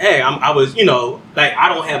and like, hey, I was, like I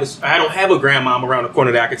don't have a grandmom around the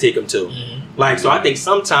corner that I could take them to. Like, so I think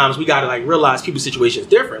sometimes we gotta like realize people's situation is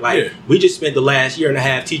different. Like we just spent the last year and a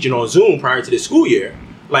half teaching on Zoom prior to the school year.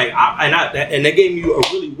 Like, and that gave you a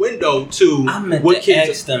really window to what kids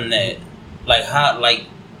ask them that, like how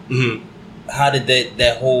did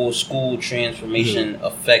that whole school transformation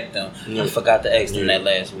affect them? I forgot to ask them that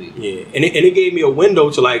last week. Yeah, and it gave me a window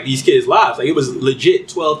to like these kids' lives. Like, it was legit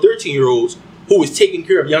 12, 13-year-olds who was taking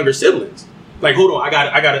care of younger siblings. Like, hold on,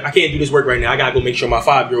 I can't do this work right now. I gotta go make sure my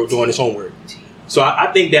 5-year-old doing his homework. So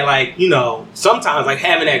I think that like, sometimes like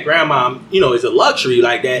having that grandma, is a luxury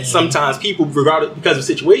like that. Sometimes people, regardless because of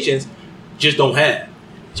situations, just don't have.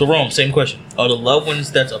 So Rome, same question. Are the loved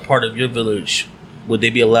ones that's a part of your village, would they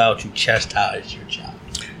be allowed to chastise your child?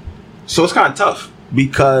 So it's kind of tough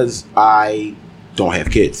because I don't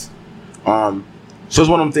have kids. So it's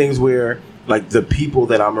one of them things where like the people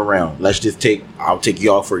that I'm around, I'll take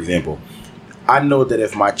y'all for example. I know that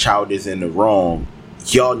if my child is in the wrong,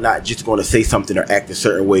 y'all not just going to say something or act a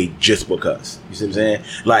certain way just because. You see what I'm saying?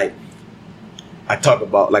 Like, I talk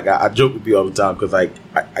about, like, I joke with you all the time because, like,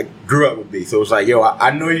 I grew up with B. So it's like, yo,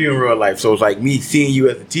 I know you in real life. So it's like me seeing you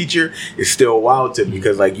as a teacher is still wild to me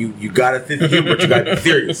because, like, you got to think of him, but you got to be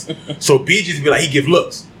serious. So B just be like, he give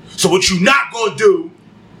looks. So what you not going to do,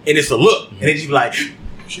 and it's a look. And they just be like,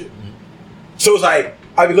 shit. So it's like,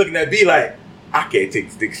 I be looking at B like, I can't take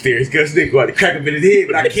this thing serious because they go to crack him in his head,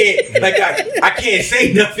 but I can't, like, I can't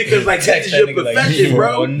say nothing because, like, this is your profession,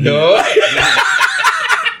 bro. No.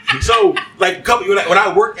 So, like, when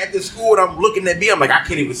I work at this school and I'm looking at B, I'm like, I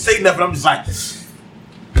can't even say nothing. I'm just like,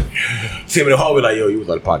 see him in the hallway, like, yo, you was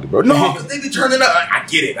out of pocket, bro. No, they be turning up. I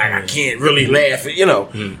get it. Like, I can't really laugh, you know.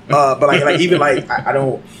 But like even like I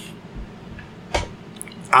don't.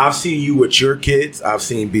 I've seen you with your kids. I've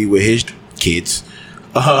seen B with his kids.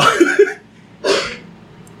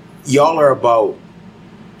 Y'all are about,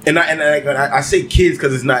 and I say kids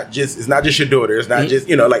because it's not just your daughter. It's not just,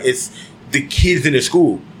 you know, like, it's the kids in the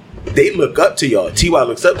school. They look up to y'all. TY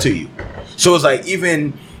looks up to you. So it's like,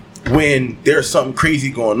 even when there's something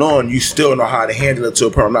crazy going on, you still know how to handle it to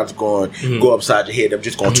a point. I'm not just going to go upside your head. I'm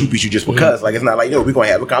just going to two-piece you just because. Like, it's not like, yo, we're going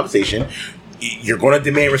to have a conversation. You're going to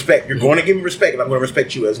demand respect. You're going to give me respect, and I'm going to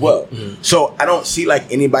respect you as well. So I don't see,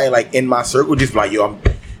 like, anybody, like, in my circle just like, yo,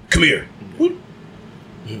 come here. He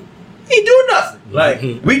ain't doing nothing. Like,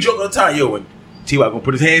 we joke all the time, yo, when TY going to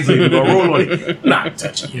put his hands on you, we're going to roll on it. Not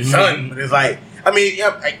touching your son. But it's like, I mean,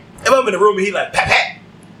 if I'm in the room and he like, pat, pat.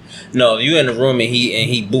 No, if you in the room and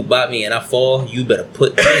he boop by me and I fall, you better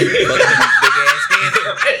put both of these big ass hands.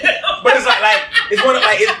 But it's like it's one of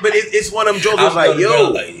it's one of them jokes. It's like, yo,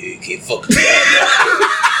 like, you can't fucking.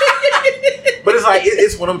 But it's like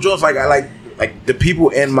it's one of them jokes. Like, I like the people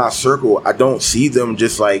in my circle. I don't see them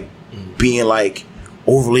just like being like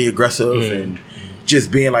overly aggressive and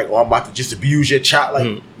just being like, oh, I'm about to just abuse your child.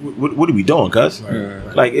 Like, what are we doing, cuz?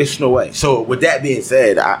 Like, it's no way. So with that being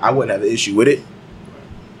said, I wouldn't have an issue with it.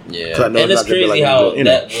 Yeah, and it's crazy like, how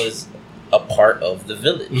that was a part of the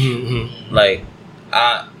village. Like,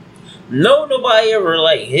 nobody ever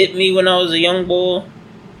like hit me when I was a young boy,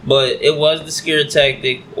 but it was the scare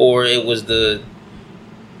tactic, or it was the.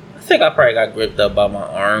 I think I probably got gripped up by my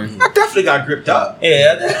arm. I definitely got gripped up.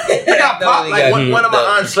 Yeah, I got popped. Like, one of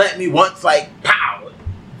my aunts slapped me once, like, pow.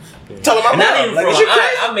 Tell him I'm like,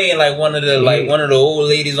 I mean, like one of the old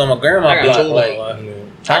ladies on my grandma block.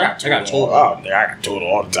 I got told. I got told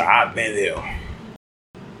all the time. I've been there.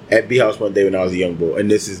 At B House one day when I was a young boy, and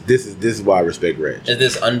this is why I respect Reg. Is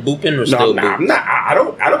this unbooping or no, still? No, I'm not. I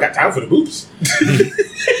don't got time for the boops.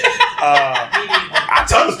 I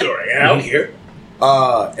tell the story, and I don't care.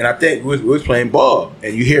 And I think we was playing ball,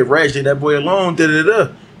 and you hear Reg leave that boy alone.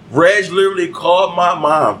 Reg literally called my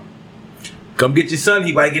mom. Come get your son.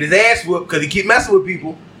 He about to get his ass whooped because he keep messing with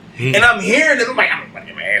people. And I'm hearing this. I'm like, I'm about to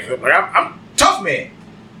get my ass whooped. Like, I'm tough man.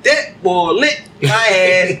 That boy lit my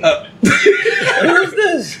ass up. Who's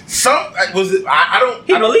this? I don't.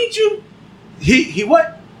 He delete you? He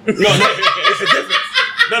what? No, it's a difference.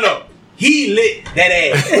 No. He lit that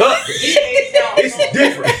ass up. It's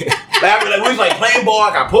different. Like, we was like playing ball.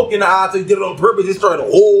 I got poked in the eye, so he did it on purpose. It started a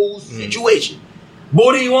whole situation.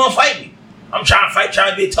 Boy, didn't want to fight me. I'm trying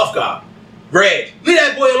to be a tough guy. Reg, leave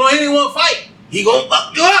that boy alone. He didn't want to fight. He gonna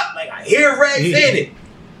fuck you up. Like, I hear Reg saying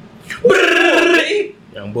it.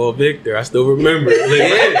 Young boy Victor, I still remember. Right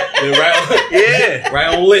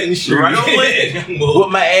on Linton Street. Right on Linton. Put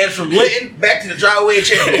my ass from Linton back to the driveway and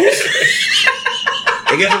Chambers.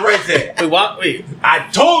 And guess what Reg said? Wait. I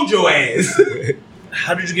told your ass.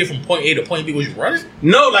 How did you get from point A to point B? Was you running?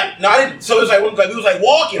 No, I didn't. So it was like we was like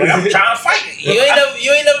walking. Like, I'm trying to fight it. You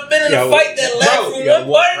ain't never been in a fight that lasts from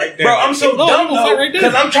one party? Bro, I'm so dumb though,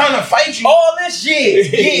 because I'm trying to fight you. All this shit.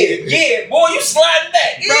 Yeah. Boy, you sliding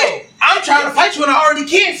back. Bro, I'm trying to fight you and I already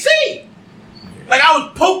can't see. Like, I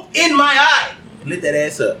was poked in my eye. Lit that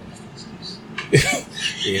ass up.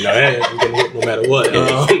 You know, you're gonna hit no matter what.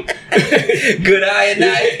 Good eye and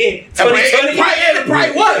eye. 2020. It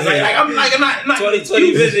probably was. I'm not.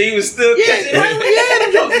 2020 vision. He was still catching.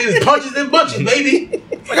 He was punches and bunches, baby.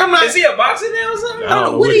 Like, I'm not. Is he a boxer now or something? I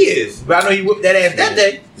don't know what he is, but I know he whooped that ass that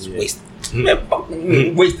day. Just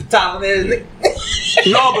wasted time on that nigga.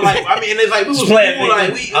 No, but like, I mean, it's like we was playing. Cool,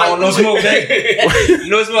 like, I don't know smoke, nigga.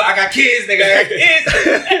 No smoke. I got kids, nigga. I got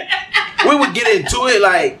kids. We would get into it,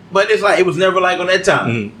 like, but it's like it was never like on that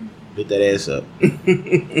time. Lit that ass up.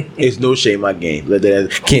 It's no shame my game. Let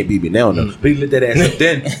that ass can't beat me now, no. But he lit that ass up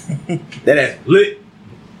then. That ass lit.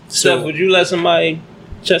 So, would you let somebody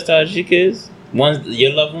chastise your kids?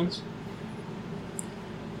 Your loved ones?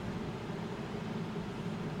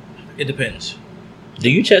 It depends.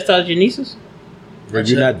 Do you chastise your nieces? Were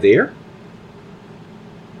you not there?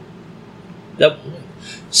 Yep.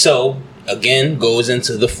 So again, goes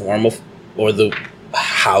into the form of or the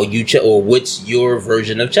how you or what's your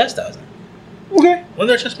version of chastising. Okay. When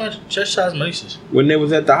did I chastise my nieces? When they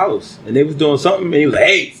was at the house and they was doing something and he was like,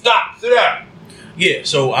 "Hey, stop, sit down." Yeah,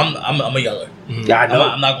 so I'm a yeller. Yeah, I know.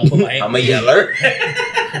 I'm not gonna put my hands. I'm a yeller.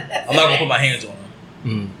 I'm not gonna put my hands on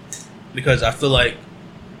them because I feel like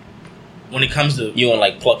when it comes to You don't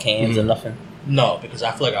like pluck hands or nothing. no, because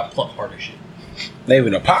I feel like I pluck harder shit. They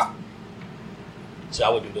even a pop. So I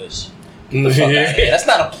would do this. The fuck out of here. That's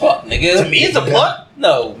not a pluck, nigga. To me, it's a pluck.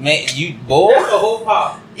 No, man, you boy. That's the whole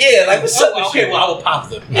pop. Yeah, like what's up with Okay, you? well I will pop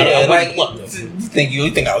them. I Yeah, wouldn't like pluck them. you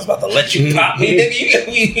think I was about to let you pop me, nigga?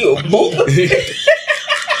 You a boop.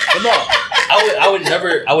 But no, I would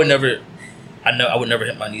never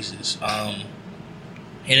hit my nieces. And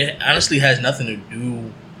it honestly has nothing to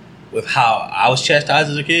do with how I was chastised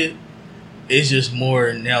as a kid. It's just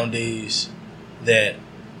more nowadays that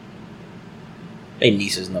They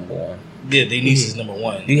niece is number one. yeah, they niece is number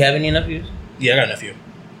one. Do you have any nephews? Yeah, I got a nephew.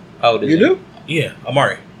 How old is You he? do? Yeah,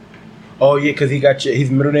 Amari. Oh yeah, because he got your,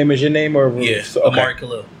 his middle name is your name, or Yeah, so, okay. Amari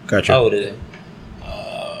Khalil. Gotcha. How old is he?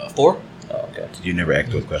 4. Oh, okay. You never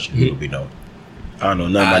asked those questions. You would be no. I don't know.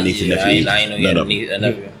 None of my nieces and I nephews. ain't know you None had of them. a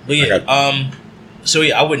nephew. But yeah, so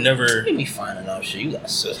yeah, I would never. Let me finding out shit. You got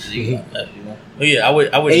sisters, you got nephew. But yeah, I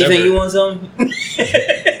would Anything never. you want something?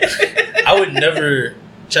 I would never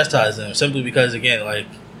chastise them simply because, again, like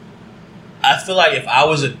I feel like if I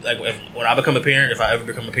was when I become a parent, if I ever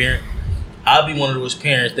become a parent, I'll be one of those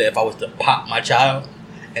parents that if I was to pop my child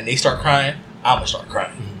and they start crying, I'm gonna start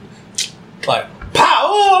crying. Like, pow!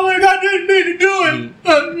 Oh my God, I didn't mean to do it.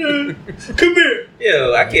 Come here.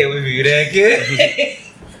 Yo, I can't wait for you that kid.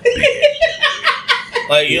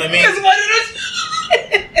 Like, you know what I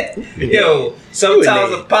mean? Yo,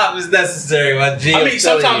 sometimes a pop is necessary. My G, I mean,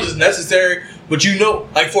 sometimes it's necessary, but you know,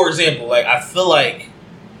 like for example, like I feel like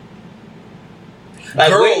like,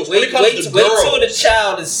 girls. When it comes to wait girls, till the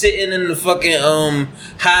child is sitting in the fucking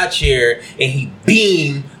high chair and he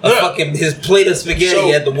beam fucking his plate of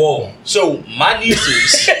spaghetti at the wall. So my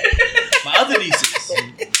nieces, my other nieces,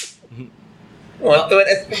 Want to throw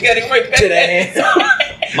that spaghetti right back to that hand?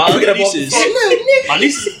 my other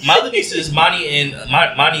nieces, Monty and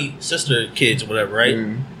Monty sister kids or whatever, right?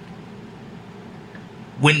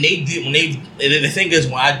 When they the thing is,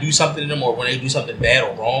 when I do something to them or when they do something bad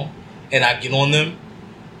or wrong, and I get on them,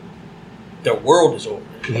 their world is over.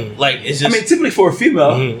 Like it's just. I mean, typically for a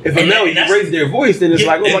female, if a male you raise their voice, then it's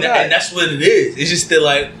like, oh my God. And that's what it is. It's just that,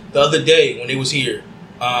 like the other day when they was here,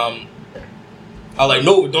 I was like,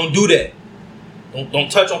 no, don't do that.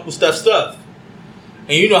 Don't touch Uncle Steph's stuff.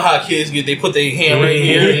 And you know how kids get, they put their hand right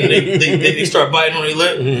here and they start biting on their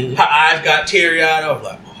lip. Her eyes got teary eyed. I was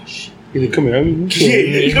like, oh shit. Come here.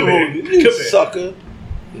 Come here. Sucker.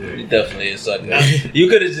 You definitely a sucker. You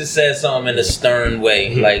could have just said something in a stern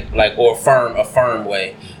way, like or a firm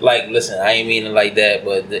way. Like, listen, I ain't mean it like that,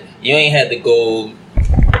 but you ain't had to go.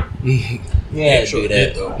 You ain't had to do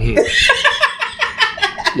that though.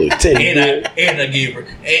 Look, Teddy. And I gave her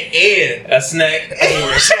and a snack.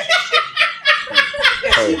 She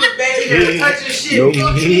was begging her to touch your shit. Nope.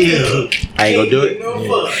 Fuck you. I ain't gonna do it. No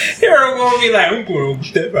fuck. You're gonna be like, I'm going to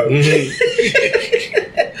step out.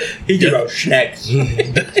 He give out snacks.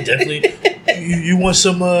 definitely. You want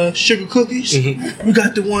some sugar cookies? We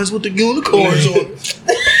got the ones with the unicorns on.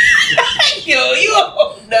 Yo, you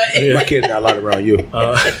a nut. My kid's not allowed around you.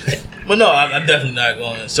 But no, I'm definitely not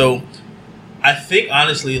going. So I think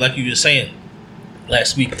honestly, like you were saying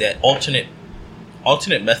last week, that alternate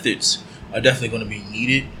methods are definitely going to be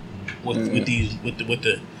needed with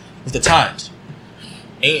the times.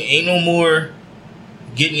 Ain't no more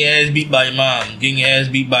getting your ass beat by your mom, getting your ass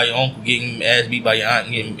beat by your uncle, getting your ass beat by your aunt,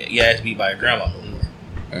 getting your ass beat by your grandma no more.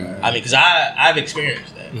 I mean, because I've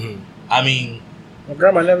experienced that. I mean, My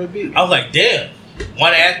grandma never beat. I was like, damn,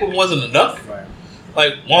 one ass whooping wasn't enough.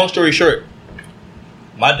 Like, long story short,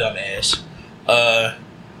 my dumb ass, my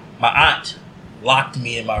aunt locked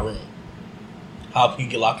me in my room. How can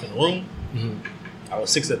you get locked in the room? I was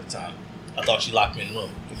 6 at the time. I thought she locked me in the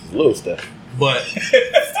room. This is little stuff. But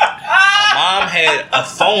my mom had a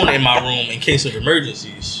phone in my room in case of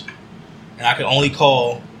emergencies. And I could only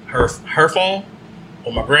call her phone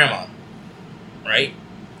or my grandma. Right?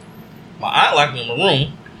 My aunt locked me in my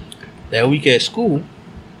room. That week at school,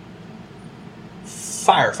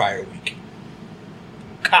 firefighter week.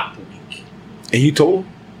 Cop week. And you told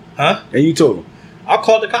him? Huh? And you told him? I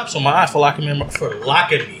called the cops on my aunt for locking me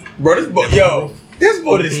Bro, this boy, this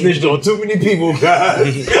boy done snitched on too many people,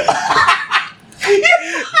 guys. Hey,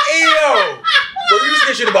 yo. Bro, you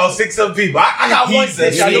hear shit about 6 other people. I got one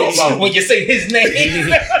snitch I know about. When you say his name,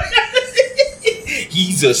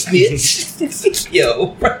 he's a snitch.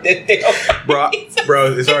 Yo, write that down.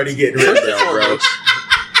 Bro, it's already getting written down, bro.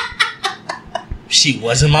 She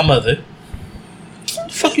wasn't my mother. The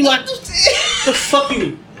fuck you locked? The fuck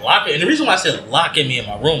you locking? And the reason why I said locking me in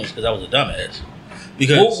my room is because I was a dumbass.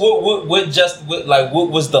 Because what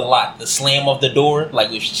was the lock? The slam of the door?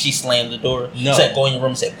 Like if she slammed the door? No. Said go in your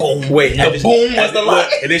room and said boom. Wait, the boom was the lock.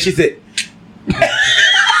 And then she said,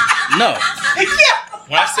 no.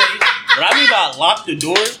 When I mean by lock the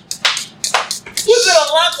door, Was it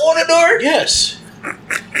a lock on the door? yes.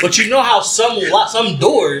 But you know how some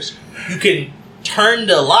doors you can turn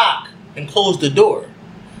the lock and close the door.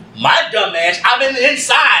 My dumb ass, I've been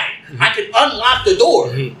inside. I could unlock the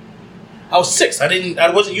door. I was 6. I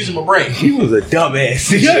wasn't using my brain. he was a dumbass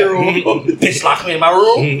 6-year-old. Bitch locked me in my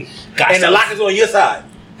room. Got And the lock is on your side.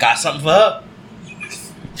 got something for her.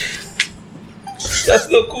 That's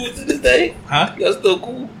still cool to this day. Huh? That's still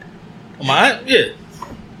cool. Mine? Yeah.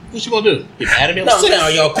 What you gonna do? Get mad at me? No, I'm saying,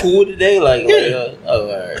 are y'all cool today? Like, Yeah. all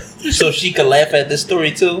right. So she could laugh at this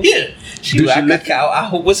story too. Yeah. She like,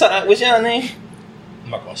 what's your name? I'm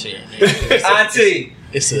not gonna say her name. Auntie.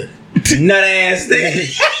 It's a. Nut ass thing.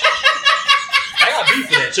 I got beef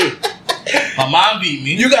for that too. My mom beat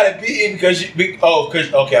me You gotta beat him because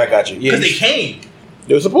okay, I got you. Yeah, because they came.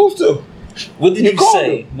 they were supposed to. What did you called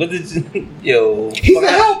say? What did you? Yo. He said,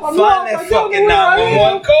 "Help! I'm Find lost. that I don't fucking know where I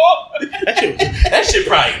am." 911 call. That shit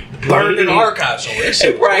probably burned in the archive somewhere. That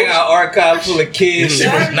shit They bring out archive full of kids.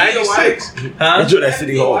 Shit was 96. Huh? Enjoy that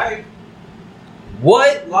City Hall.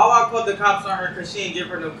 What? Lala called the cops on her because she didn't give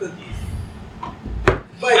her no cookies.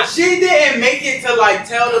 But she didn't make it to like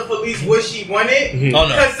tell the police what she wanted. Oh no.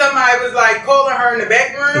 Because somebody was like calling her in the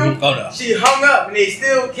back room. Oh no. She hung up and they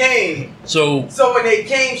still came. So So when they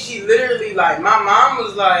came, she literally like my mom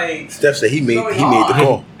was like, Steph said he made the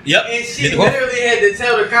call. yep. and she literally had to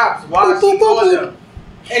tell the cops why she called them.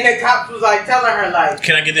 And the cops was like telling her like,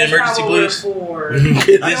 Can I get the "That's not emergency, what we're please?"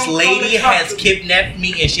 for." This lady has kidnapped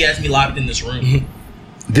me and she has me locked in this room.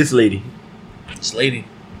 This lady. This lady.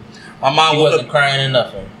 My mom He woke wasn't up. crying or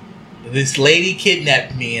nothing. This lady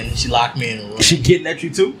kidnapped me and she locked me in a room. She kidnapped you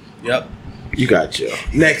too? Yep. You got you.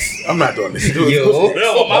 Next. I'm not doing this. Yo.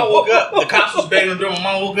 No, my mom woke up. The cops was banging on the door. My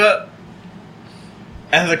mom woke up.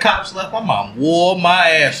 As the cops left, my mom wore my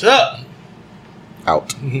ass up.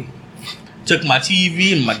 Out. Took my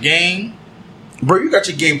TV and my game. Bro, you got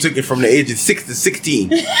your game taken from the age of 6 to 16.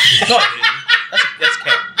 No, I didn't. That's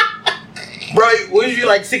cap. Bro, was you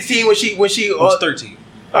like 16 when she I was 13.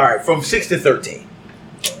 all right, from 6 to 13.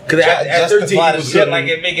 Because at 13 Justify it the was shit good. like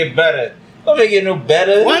it make it better. Don't make it no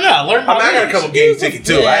better. Why not? Learn my I got a ways. couple game tickets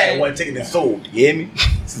too. I Yeah. had one ticket that sold. You hear me?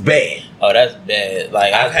 It's bad. Oh, that's bad.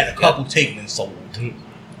 Like I've had a couple taken and sold.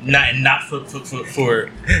 Not for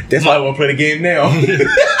That's why I want to play the game now.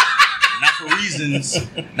 not for reasons.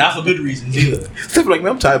 Not for good reasons either. Stuff like,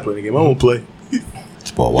 man, I'm tired of playing the game. I won't play.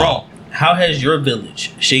 It's ball Bro, how has your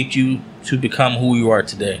village shaped you to become who you are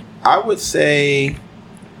today? I would say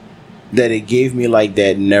that it gave me like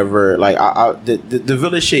that never like the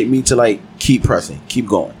village shaped me to like keep pressing, keep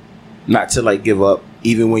going, not to like give up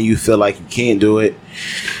even when you feel like you can't do it.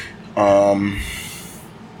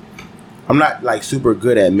 I'm not like super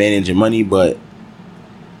good at managing money, but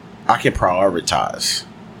I can prioritize.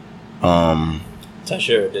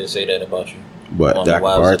 Tashira did say that about you. But On that I the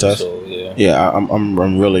can Wives prioritize. episode, yeah. Yeah,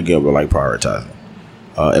 I'm really good with like prioritizing.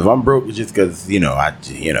 If I'm broke, it's just because I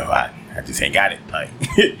just ain't got it. Like,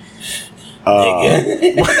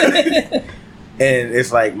 and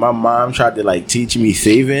it's like my mom tried to like teach me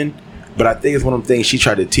saving, but I think it's one of them things she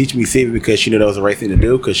tried to teach me saving because she knew that was the right thing to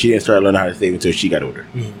do because she didn't start learning how to save until she got older.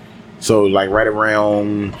 So like right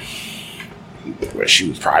around where she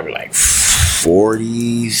was probably like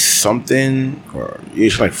 40 something, or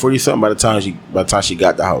it's like 40 something by the time she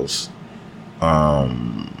got the house.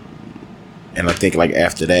 And I think like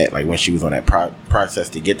after that, like when she was on that process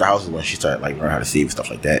to get the house, is when she started like learning how to save and stuff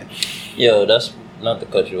like that. Yo, that's not to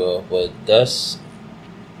cut you off, but that's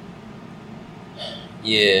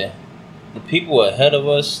the people ahead of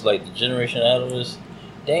us, like the generation ahead of us,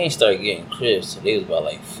 they ain't start getting cribs till they was about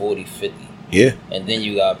like 40, 50. Yeah. And then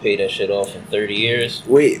you gotta pay that shit off in 30 years.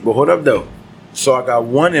 Wait, but hold up though. So I got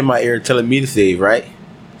one in my ear telling me to save, right?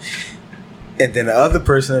 And then the other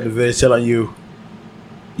person in the village telling you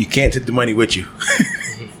can't take the money with you.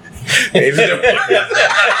 And you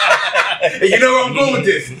know where I'm going with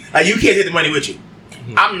this. Like, you can't take the money with you.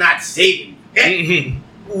 I'm not saving.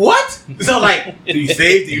 What? So like, do you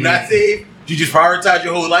save? Do you not save? Do you just prioritize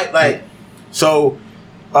your whole life? Like, so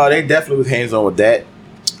they definitely was hands on with that.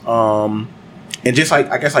 and just like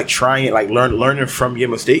I guess like trying like learning from your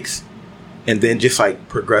mistakes, and then just like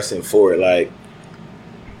progressing forward. Like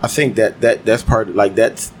I think that's part of, like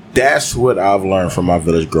that's what I've learned from my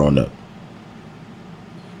village growing up.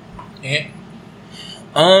 Yeah.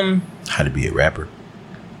 How to be a rapper.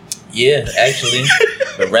 Yeah, actually,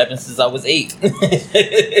 been rapping since I was 8.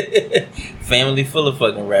 Family full of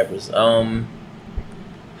fucking rappers.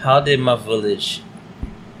 How did my village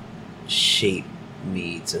shape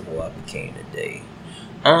me to who I became today?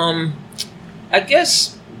 I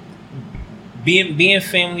guess being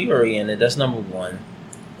family oriented. That's number one.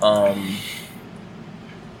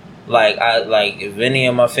 Like if any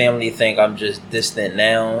of my family think I'm just distant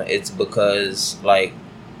now, it's because like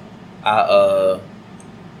I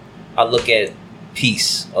look at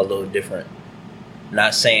peace a little different.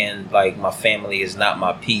 Not saying like my family is not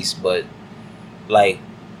my peace, but like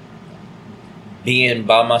being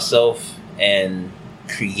by myself and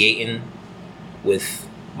creating with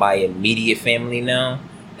my immediate family now,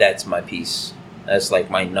 that's my peace. That's like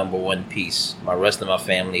my number one piece. My rest of my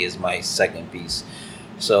family is my second piece.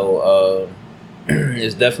 So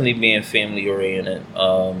it's definitely being family oriented.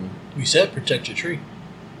 You said protect your tree.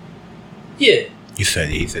 Yeah. He said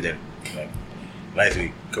that like last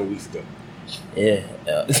week, a couple weeks ago. Yeah,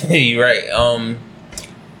 you're right.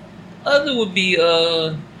 Other would be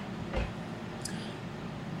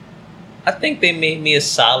I think they made me a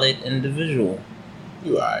solid individual.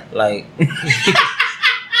 You alright? Like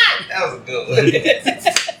that was a good one.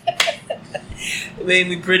 It made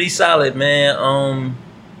me pretty solid, man.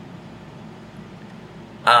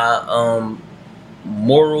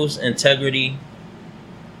 Morals, integrity,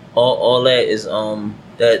 all that is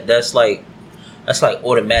that's like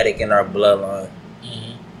automatic in our bloodline.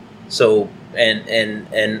 Mm-hmm. So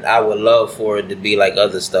and I would love for it to be like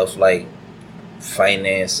other stuff like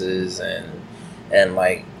finances and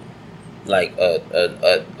like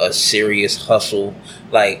a serious hustle.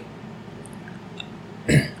 Like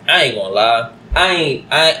I ain't gonna lie,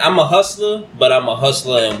 I'm a hustler, but I'm a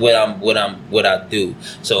hustler in what I do.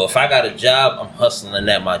 So if I got a job, I'm hustling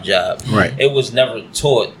at my job. Right. It was never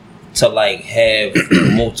taught to like have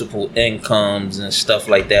multiple incomes and stuff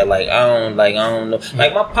like that. Like I don't know.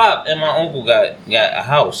 Like my pop and my uncle got a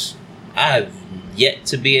house. I have yet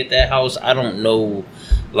to be at that house. I don't know,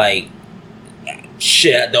 like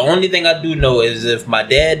shit. The only thing I do know is if my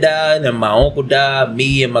dad died and my uncle died,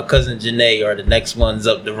 me and my cousin Janae are the next ones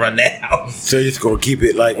up to run that house. So you're just gonna keep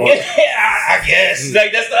it like I guess.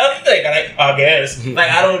 Like that's the other thing. I guess.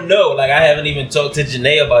 Like I don't know. Like I haven't even talked to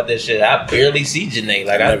Janae about this shit. I barely see Janae.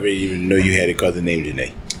 Like I never even know you had a cousin named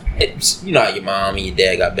Janae. You know how your mom and your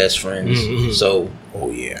dad got best friends. Mm-hmm. So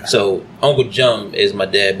yeah. So Uncle Jum is my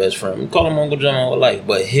dad's best friend. We call him Uncle Jum all life,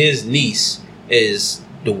 but his niece is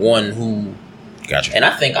the one who. Gotcha. And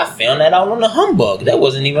I think I found that out on the humbug. That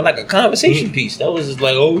wasn't even like a conversation piece. That was just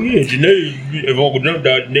like, oh yeah, Janae, if Uncle Jum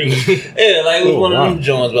died, Janae. Yeah, like it was one of them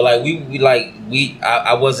Jones. But like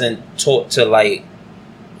I wasn't taught to like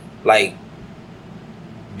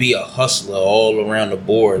be a hustler all around the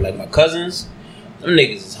board. Like my cousins, them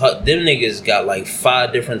niggas got like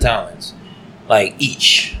 5 different talents, like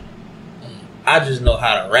each. I just know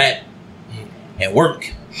how to rap and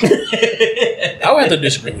work. I would have to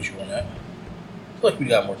disagree with you on that. I feel like we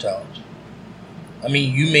got more talent. I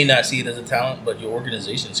mean, you may not see it as a talent, but your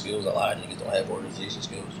organization skills, a lot of niggas don't have organization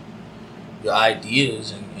skills. Your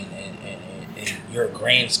ideas and your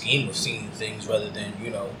grand scheme of seeing things rather than,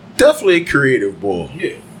 you know. Definitely a creative boy.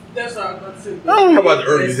 Yeah. That's what I was about to say. I don't know about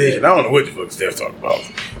the organization. I don't know what the fuck Steph's talking about.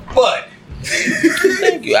 But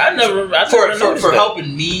thank you. I never for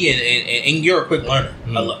helping me and you're a quick learner. I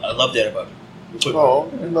love that about you. he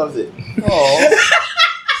loves it. Oh.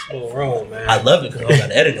 What's wrong, man? I love it because I got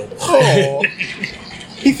to edit over. Oh.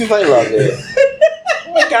 He says I love it.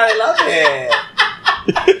 Oh my god, I love it.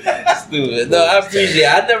 Stupid. No, I appreciate it.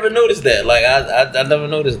 I never noticed that. Like I never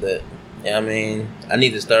noticed that. Yeah, I mean, I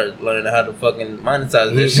need to start learning how to fucking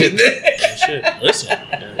monetize this shit. Shit. Listen.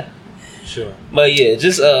 Sure. But yeah,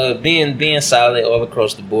 just being solid all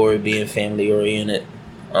across the board, being family oriented.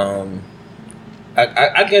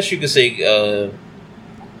 I guess you could say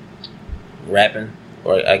rapping,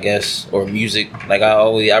 or I guess, or music. Like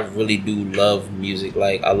I really do love music.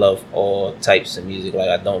 Like I love all types of music. Like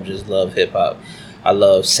I don't just love hip hop. I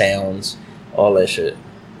love sounds, all that shit.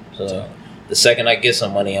 So the second I get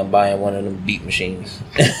some money, I'm buying one of them beat machines.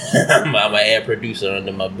 I'm an ad producer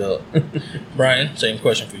under my belt. Brian, same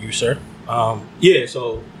question for you, sir. Yeah.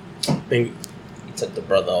 So, I think. He took the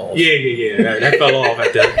brother off. Yeah. That fell off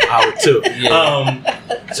at the hour 2.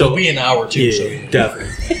 Yeah. So we in the hour 2. Yeah, so yeah.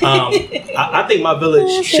 Definitely. I think my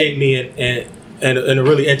village shaped me in a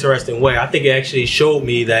really interesting way. I think it actually showed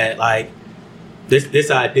me that like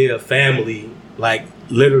this idea of family like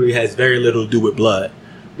literally has very little to do with blood.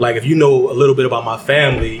 Like if you know a little bit about my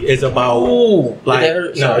family, it's about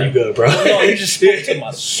like no, you good, bro? No, you just spoke to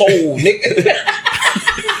my soul, nigga.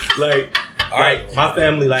 Like, all right, my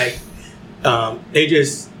family, like,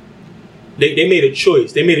 they made a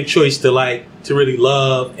choice. They made a choice to really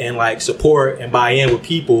love and like support and buy in with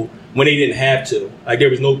people when they didn't have to. Like there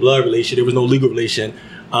was no blood relation, there was no legal relation,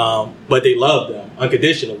 but they loved them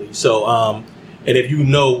unconditionally. So, and if you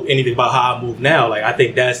know anything about how I move now, like I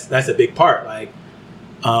think that's a big part. Like,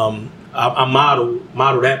 I model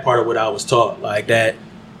that part of what I was taught, like that.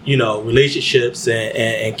 You know, relationships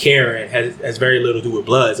and caring has very little to do with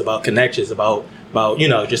blood. It's about connections, about you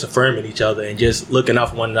know, just affirming each other and just looking out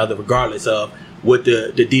for one another, regardless of what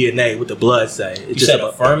the DNA, what the blood say. It's You just said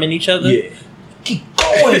about affirming each other? Yeah. Keep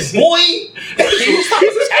going, boy. He's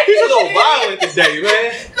a little violent today,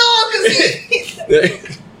 man. No,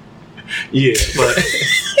 because Yeah,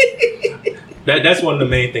 but that's one of the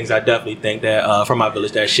main things I definitely think that from my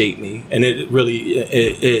village that shaped me, and it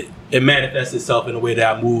really it manifests itself in the way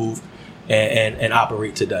that I move and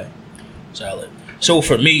operate today. Solid. So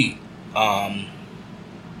for me,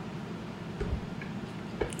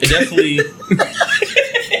 it definitely.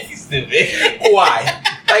 stupid. Why?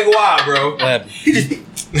 Like why, bro? What happened?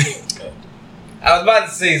 I was about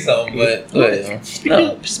to say something, but go ahead.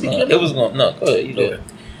 No, it was going. No, go ahead. You do it.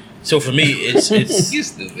 So for me, it's You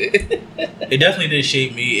stupid. it definitely did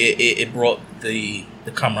shape me. It brought the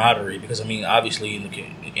camaraderie, because I mean, obviously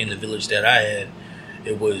in the village that I had,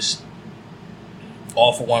 it was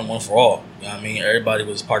all for one for all. You know what I mean, everybody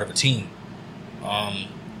was part of a team.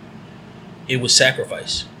 It was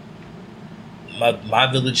sacrifice. My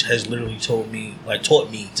village has literally taught me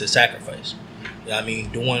to sacrifice. You know what I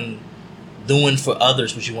mean, doing for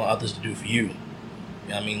others what you want others to do for you. You know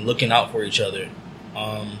what I mean, looking out for each other.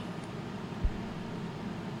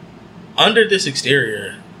 Under this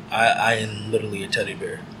exterior, I am literally a teddy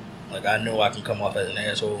bear. Like, I know I can come off as an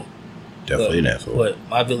asshole. Definitely an asshole. But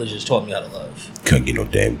my village has taught me how to love. Couldn't get no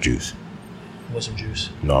damn juice. Want some juice?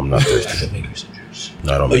 No, I'm not I thirsty. can make you some juice.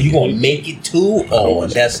 No, I don't Oh, make you it. gonna make it too? don't Oh,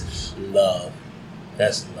 want that's love.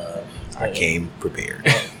 That's love. I came prepared.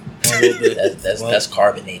 Want a little bit? That's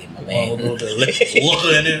carbonated, my Want a man. little bit of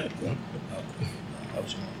liquor in there?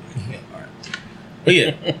 Yeah, all right. But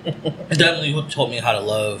yeah, it definitely taught me how to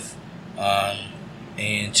love,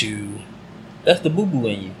 and to. That's the boo boo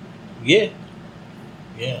in you.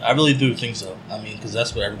 Yeah, I really do think so. I mean, because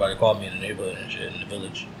that's what everybody called me in the neighborhood and shit, in the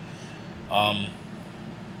village.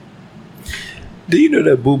 Do you know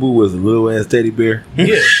that Boo Boo was a little ass teddy bear?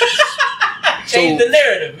 Yeah. Change the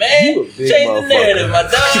narrative, man. you a big Change the motherfucker. narrative, my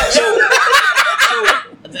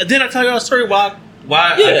dog. Did I tell y'all a story why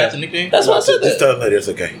I got the nickname? That's why I said Just that. tell her later. It's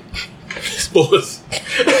okay. Sports.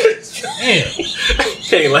 Damn.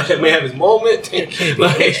 Can't let that man have his moment. He did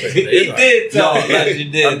tell me. Yes, you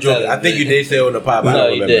did. I'm joking. I think you did say on the pop. I No,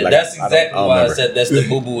 don't you remember. did. Like, That's I don't exactly why I remember. said that's the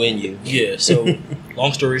boo boo in you. Yeah, so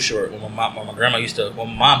long story short, when my grandma when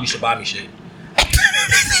my mom used to buy me shit.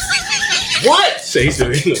 What? Say he's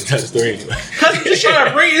doing tell the story anyway. Cause he's just trying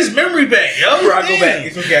to bring his memory back, yo. Bro, I go back.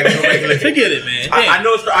 It's okay. I can go back and listen. Forget it, man. I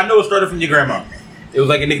know it started from your grandma. It was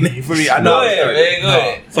like a nickname for me. I know. Go it ahead, started. man. Go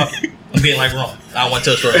ahead. Fuck it. I'm being like wrong. I don't want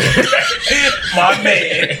to tell a story. My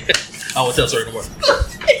man. I won't tell a story no more.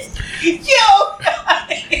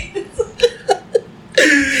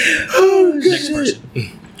 Next person.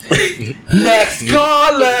 Next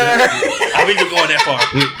caller. I think we're going that far.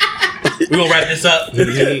 We're gonna wrap this up.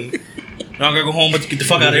 Now I'm gonna go home, but get the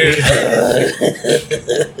fuck out of here.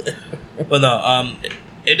 But no,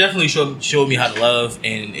 it definitely showed me how to love,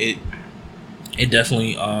 and it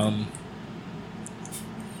definitely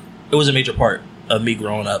it was a major part of me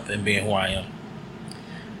growing up and being who I am.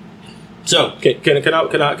 So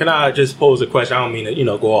Can I just pose a question? I don't mean to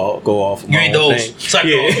go off. you ain't those.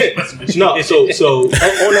 Thing. No, so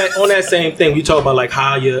on that same thing, we talk about like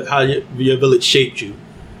how your village shaped you.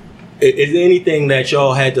 Is there anything that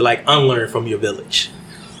y'all had to like unlearn from your village?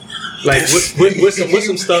 Like what's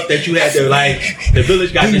some stuff that you had to like the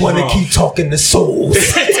village got this wrong? talking to souls.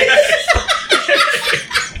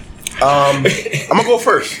 I'm gonna go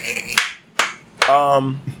first.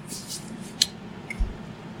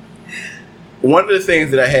 One of the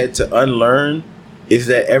things that I had to unlearn is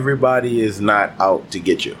that everybody is not out to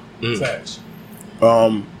get you. Facts.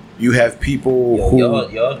 You have people who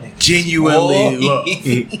y'all genuinely love,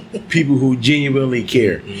 people who genuinely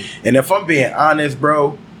care. And if I'm being honest,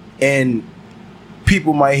 bro, and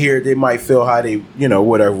people might hear it, they might feel how they,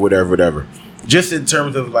 whatever. Just in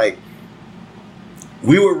terms of like,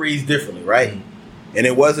 we were raised differently, right? And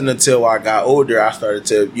it wasn't until I got older I started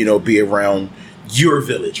to, you know, be around your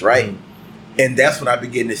village, right? Mm-hmm. And that's when I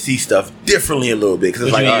began to see stuff differently a little bit. Because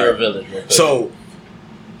it's What like, you mean all your right. village? So,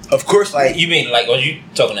 of course, like You mean like, was you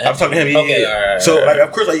talking to him? I'm talking to him. Okay, Yeah. all right. So, all right. like,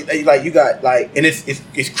 of course, like you got like, and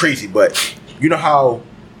it's crazy, but you know how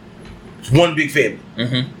it's one big family,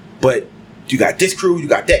 Mm-hmm. but you got this crew, you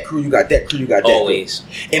got that crew, you got that crew, you got that Always. crew.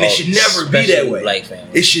 And it should never be that way. Black family.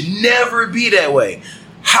 It should never be that way.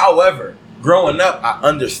 However, growing up, I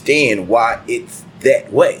understand why it's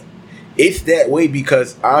that way. It's that way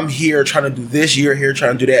because I'm here trying to do this, you're here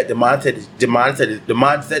trying to do that. The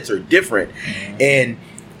mindsets are different. Mm-hmm. And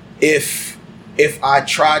if I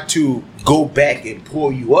try to go back and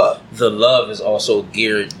pull you up, The love is also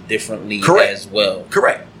geared differently Correct. as well.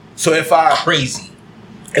 correct. So if I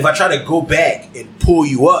try to go back and pull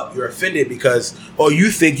you up, you're offended because, oh,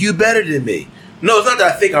 you think you better than me. No, it's not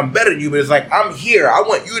that I think I'm better than you, but it's like, I'm here. I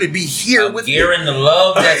want you to be here I'm with gearing the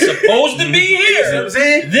love that's supposed to be You see what here I'm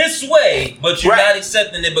saying? this way, but you're Right. not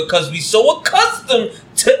accepting it because we so accustomed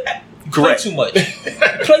to play Correct. too much.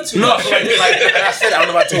 Play too No, much. like I said, I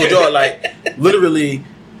don't know if I told y'all, like, literally,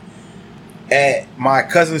 at my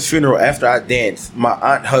cousin's funeral, after I danced, my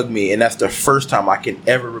aunt hugged me, and that's the first time I can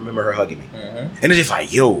ever remember her hugging me. Mhm. And it's just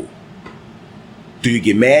like, yo, do you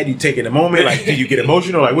get mad? Do you take in a moment? Like, do you get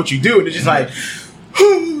emotional? Like, what you do? And it's just like,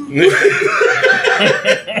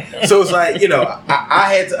 so it's like, you know,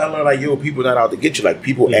 I had to unlearn, like, yo, people not out to get you. Like,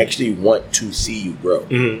 people actually want to see you grow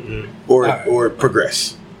or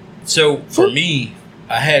progress. So for me,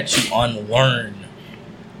 I had to unlearn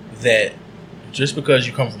that just because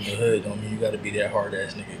you come from the hood don't mean you got to be that hard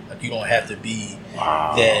ass nigga. Like, you don't have to be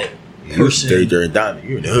that You person. 33rd Diamond.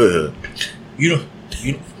 You're in the hood. You don't.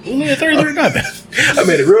 Only a 33rd Diamond. I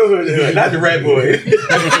mean, the real hood, not the rat boy.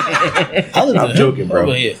 I'm joking, bro.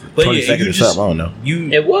 But yeah, but 22nd yeah, or you something. I don't know. You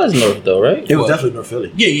It was North though, right? It was definitely North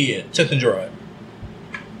Philly. yeah. Tuck and Gerard.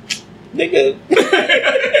 Nigga.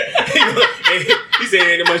 He's saying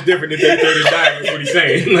it ain't much different than 33rd Diamond. That's what he's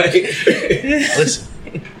saying. Like, Listen.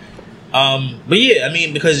 But yeah, I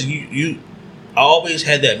mean, because I always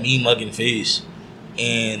had that mean mugging face,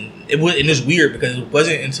 and it was weird because it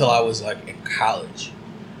wasn't until I was like in college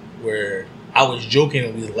where I was joking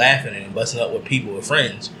and we was laughing and busting up with people, with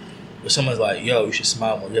friends, where someone's like, "Yo, you should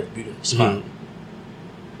smile more. You have a beautiful smile."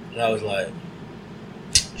 And I was like,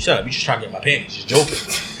 "Shut up! You just trying to get my panties? Just joking."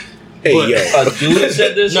 Hey, But- yo. A dude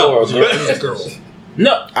said this No, or a it girl? was a girl.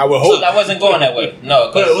 No. I would So hope. I wasn't going that way. No,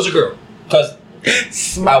 But it was a girl. because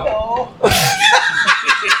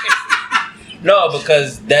no,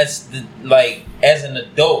 because that's the, like, as an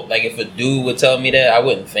adult, like, if a dude would tell me that, I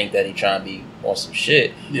wouldn't think that he trying to be on some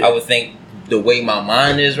shit. Yeah. I would think the way my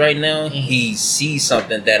mind is right now, he sees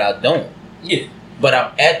something that I don't. Yeah. But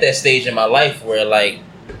I'm at that stage in my life where, like,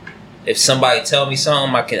 if somebody tell me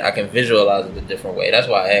something, I can visualize it a different way. That's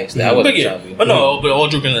why I asked that. I wasn't But trying yeah, to be. but no, but all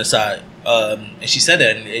joking aside, and she said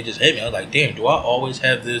that and it just hit me. I was like, damn, do I always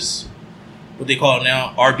have this, what they call it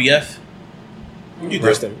now, RBF? you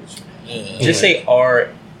dressed him. Just say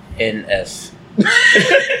RNF.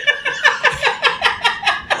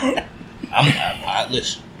 I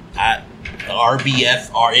listen, RBF,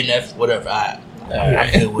 RNF, whatever,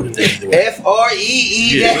 I'm good with it either way.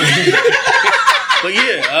 FREE. But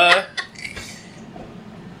yeah,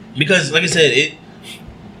 because like I said,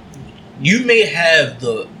 you may have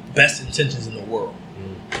the best intentions in the world,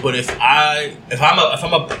 but if I'm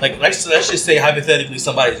a like let's just say hypothetically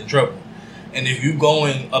somebody's in trouble, and if you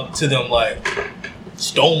going up to them like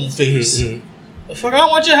stone face, the fuck, I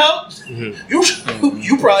don't want your help.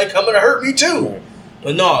 You probably coming to hurt me too.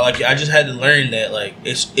 But no, like I just had to learn that like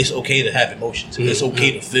it's okay to have emotions. It's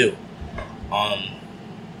okay to feel. I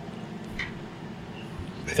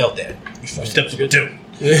felt that. Steps to two.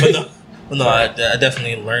 But no, I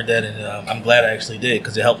definitely learned that, and I'm glad I actually did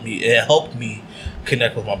because it helped me. It helped me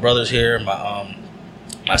connect with my brothers here, my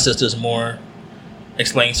sisters more,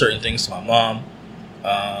 explain certain things to my mom,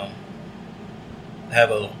 have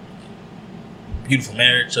a beautiful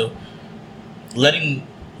marriage. So letting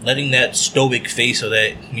that stoic face or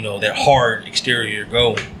that that hard exterior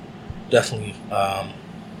go definitely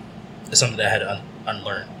is something that I had to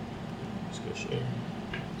unlearn. That's good shit.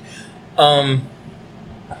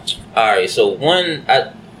 Alright, so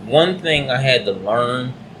one thing I had to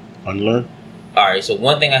learn. Unlearn? Alright, so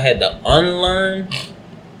one thing I had to unlearn.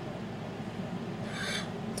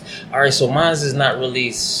 Alright, so mine is not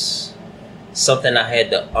really something I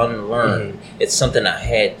had to unlearn. It's something I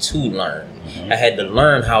had to learn. I had to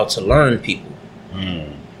learn how to learn people.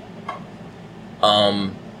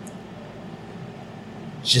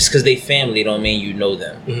 Just because they family don't mean you know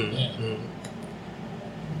them.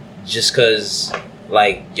 Just because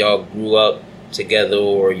like y'all grew up together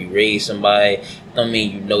or you raised somebody, don't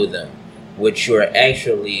mean you know them. What you're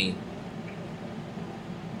actually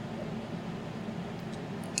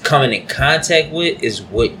coming in contact with is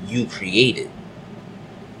what you created,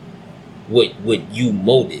 what you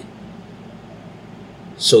molded.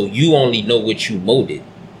 So you only know what you molded.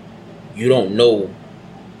 You don't know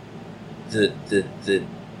the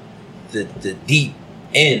deep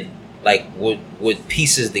end, like what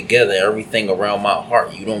pieces together everything around my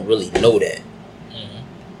heart. You don't really know that.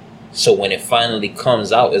 So when it finally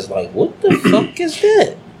comes out, it's like, what the fuck is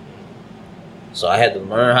that? So I had to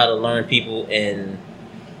learn how to learn people, and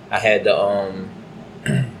I had to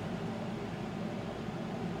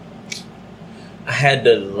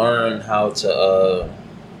learn how to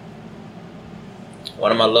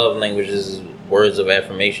one of my love languages is words of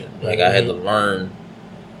affirmation. Like I had to learn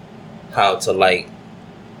how to like.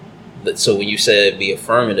 So when you said be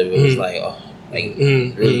affirmative, it was like, oh, like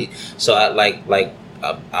really. So I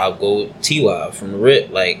I'll go TY from the rip.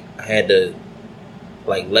 Like I had to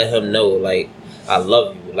like let him know like I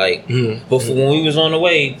love you. Like before when we was on the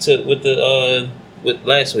way to with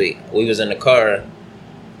last week, we was in the car,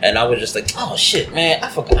 and I was just like, oh shit, man, I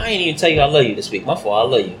ain't even tell you I love you this week. My fault, I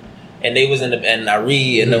love you. And they was in the and I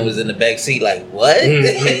read and I was in the back seat like what?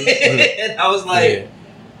 And I was like,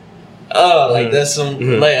 oh, like that's some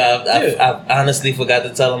like I honestly forgot to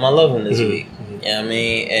tell him I love him this week. You know what I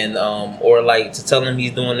mean? And or like to tell him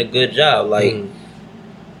he's doing a good job. Like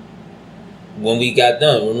when we got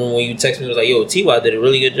done, remember when you texted me, it was like, yo, TY did a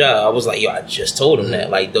really good job. I was like, yo, I just told him that.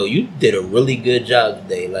 Like, though, you did a really good job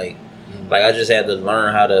today. Like I just had to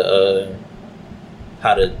learn how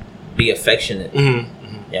to be affectionate. You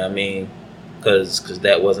know what I mean? Cause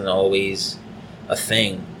that wasn't always a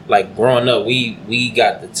thing. Like growing up, we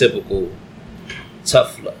got the typical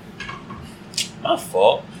tough love. My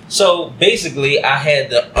fault. So basically, I had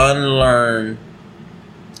to unlearn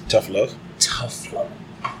tough love. Tough love.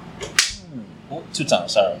 2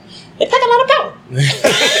 times, sorry. They pack a lot of power.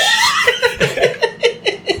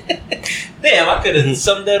 Damn, I could have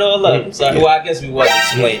summed that all up. I'm sorry. Well, I guess we wasn't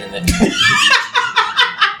explaining it.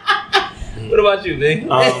 What about you, Big?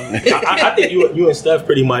 I think you and Steph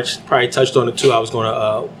pretty much probably touched on it too. I was going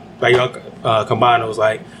to like y'all combine. It was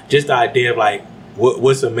like just the idea of like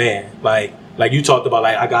what's a man like you talked about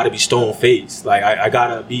like I gotta be stone faced, like I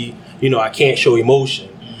gotta be, I can't show emotion.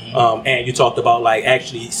 And you talked about like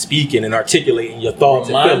actually speaking and articulating your thoughts.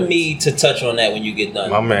 Remind me to touch on that when you get done.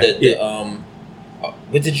 My man.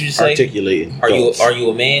 What did you say? Articulating. Are you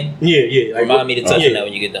a man? Yeah. Like, Remind me to touch on that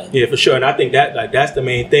when you get done. Yeah, for sure. And I think that like that's the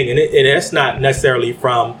main thing, and that's not necessarily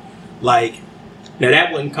from like. Now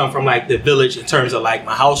that wouldn't come from like the village in terms of like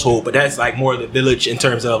my household, but that's like more the village in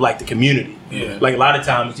terms of like the community. Yeah. Like a lot of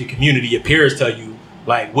times the community, your peers tell you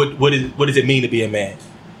like what does it mean to be a man,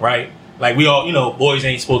 right? Like we all, boys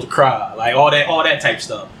ain't supposed to cry, like all that type of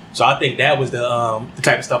stuff. So I think that was the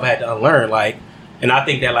type of stuff I had to unlearn. Like, and I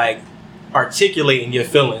think that like articulating your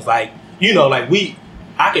feelings, like like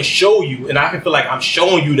I can show you, and I can feel like I'm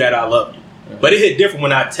showing you that I love you, but it hit different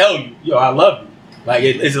when I tell you, I love you. Like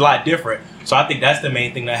it's a lot different. So I think that's the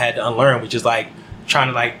main thing that I had to unlearn, which is like trying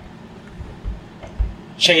to like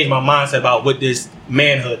change my mindset about what this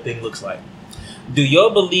manhood thing looks like. Do y'all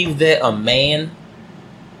believe that a man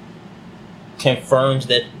confirms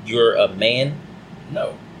that you're a man?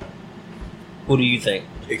 No. Who do you think?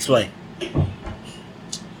 Explain.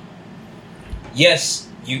 Yes,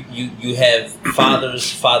 you have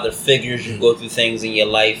father figures. You go through things in your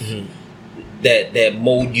life that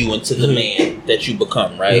mold you into the man that you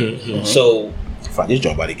become, right? So this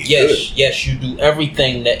job about to get good. good. Yes, you do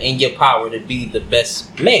everything that in your power to be the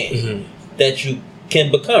best man that you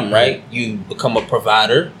can become, right? You become a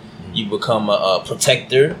provider, you become a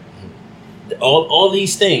protector, all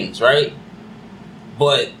these things, right?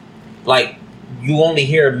 But like you only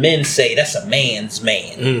hear men say that's a man's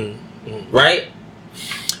man, right?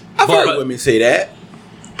 I've heard women say that.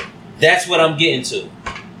 That's what I'm getting to.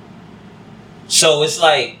 So it's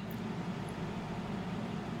like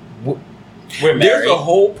we're married. There's a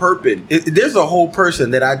whole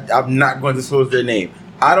person that I'm not going to disclose their name.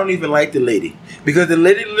 I don't even like the lady because the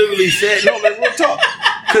lady literally said, "No, let's real talk."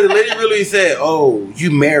 Because the lady literally said, "Oh,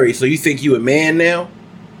 you married, so you think you a man now?"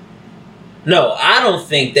 No, I don't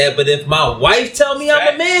think that. But if my wife tell me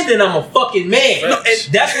I'm a man, then I'm a fucking man. No,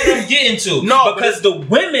 and that's what I'm getting to. No, because the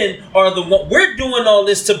women are the one. We're doing all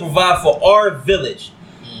this to provide for our village.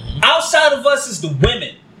 Outside of us is the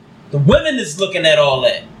women. The women is looking at all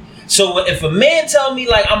that. So if a man tell me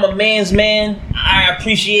like I'm a man's man, I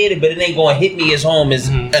appreciate it, but it ain't gonna hit me as home as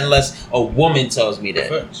unless a woman tells me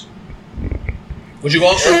that. But you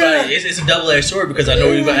also it's a double-edged sword because I know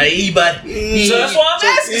everybody. So that's why I'm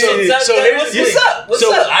asking. So what's up? What's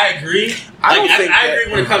up? I agree. I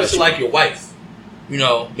agree when it comes to like your wife. You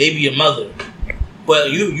know, maybe your mother.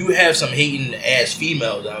 But you have some hating ass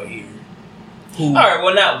females out here. All right,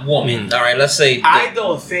 well, not woman. All right, let's say I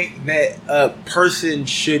don't think that a person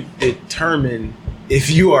should determine if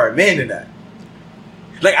you are a man or not.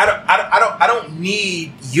 Like I don't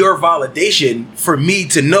need your validation for me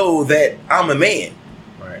to know that I'm a man.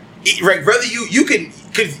 Right. Right. Whether you can,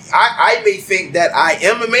 because I may think that I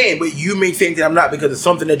am a man, but you may think that I'm not because of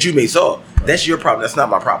something that you may saw. That's your problem. That's not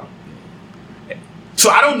my problem. So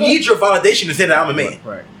I don't need your validation to say that I'm a man.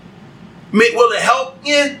 Right. Will it help?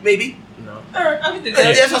 Yeah, maybe. all right, I can do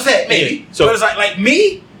that. That's what I said. Maybe. Yeah. So but it's like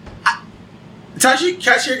me. Cashier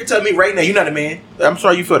can tell me right now, you're not a man. I'm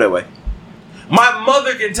sorry you feel that way. My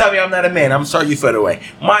mother can tell me I'm not a man. I'm sorry you feel that way.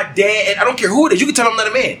 My dad, and I don't care who it is, you can tell me I'm not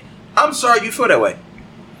a man. I'm sorry you feel that way.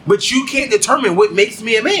 But you can't determine what makes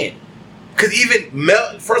me a man. Because even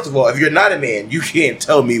first of all, if you're not a man, you can't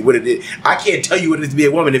tell me what it is. I can't tell you what it is to be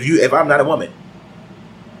a woman if I'm not a woman.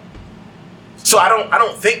 So I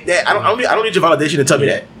don't think that I don't need your validation to tell me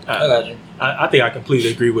that. I got you. I think I completely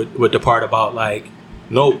agree with the part about like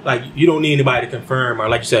you don't need anybody to confirm or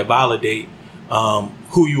like you said validate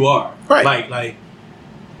who you are. Right.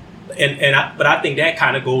 But I think that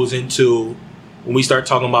kind of goes into when we start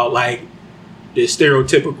talking about like the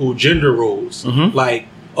stereotypical gender roles. Mm-hmm. Like,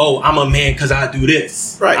 oh, I'm a man because I do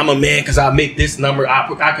this. Right. I'm a man because I make this number. I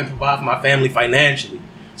can provide for my family financially.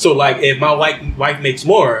 So like, if my wife makes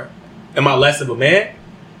more, am I less of a man?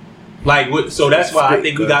 Like, so that's why I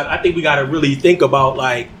think we got to really think about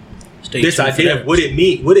like this idea of what it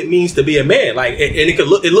means to be a man. Like, and it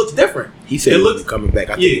looks different. He said it looks coming back.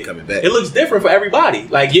 I think it's coming back. It looks different for everybody.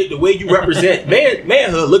 Like the way you represent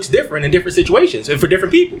manhood looks different in different situations and for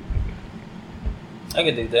different people. I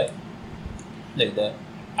can dig that.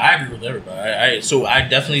 I agree with everybody. So I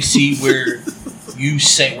definitely see where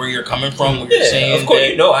where you're coming from. Where you're saying of course,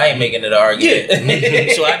 that, I ain't making it an argument.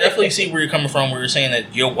 Yeah. So I definitely see where you're coming from. Where you're saying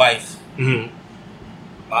that your wife, Mm-hmm.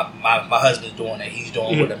 my husband's doing that. He's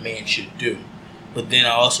doing what a man should do. But then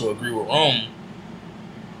I also agree with Rome.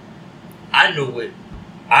 I know what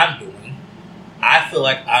I'm doing. I feel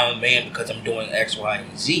like I'm a man because I'm doing X, Y,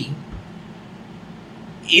 and Z.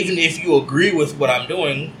 Even if you agree with what I'm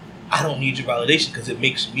doing, I don't need your validation because it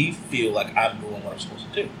makes me feel like I'm doing what I'm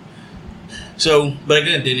supposed to do. So, but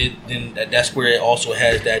again, then that's where it also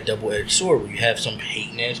has that double-edged sword where you have some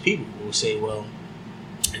hating ass people who will say, "Well,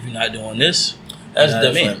 if you're not doing this, that's you're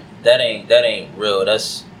not different. a man." That ain't real.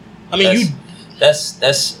 That's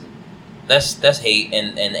hate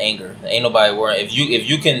and anger. Ain't nobody worrying. If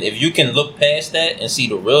you can look past that and see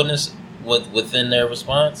the realness within their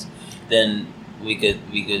response, then we could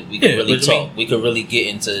really talk. We could really get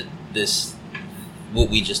into this what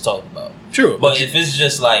we just talked about. True, but if it's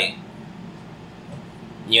just like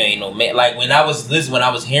you ain't no man, like when I was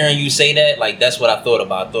hearing you say that, like that's what I thought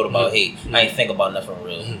about. I thought about hate. I ain't think about nothing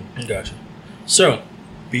real. Gotcha. So,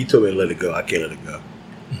 B told me to let it go. I can't let it go.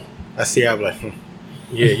 I see. I'm like,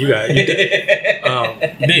 yeah, you got to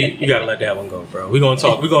let that one go, bro. We're gonna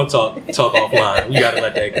talk offline. We got to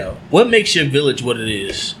let that go. What makes your village what it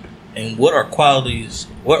is, and what are qualities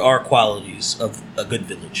of a good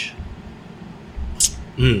village?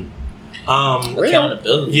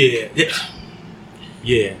 Accountability.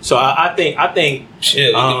 Yeah. So I think.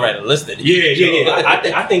 Shit, we can write a list of it. Yeah.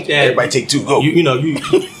 I think that everybody take two. Go.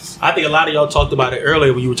 I think a lot of y'all talked about it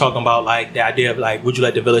earlier when you were talking about like the idea of like, would you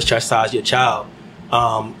let the village chastise your child?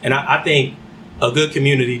 And I think a good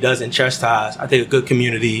community doesn't chastise. I think a good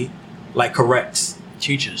community like corrects,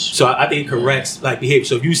 teaches. So I think it corrects like behavior.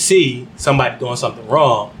 So if you see somebody doing something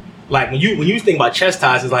wrong, like when you think about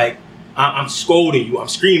chastise, it's like I'm scolding you, I'm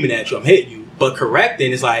screaming at you, I'm hitting you. But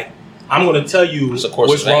correcting is like I'm going to tell you what's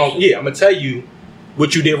wrong. Yeah, I'm going to tell you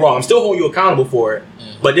what you did wrong. I'm still holding you accountable for it.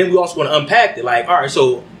 But then we also want to unpack it. Like, all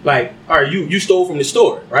right, you stole from the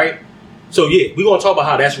store, right? So yeah, we're going to talk about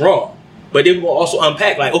how that's wrong. But then we're going to also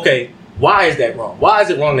unpack like, okay, why is that wrong? Why is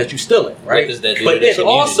it wrong that you stealing, right? But then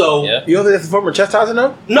also, you don't think that's a form of chastising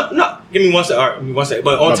though? No. Give me one second. All right, give me 1 second.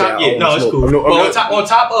 But on top, it's cool. But on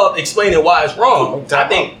top of explaining why it's wrong, I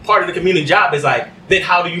think part of the community job is like, then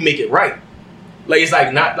how do you make it right? Like it's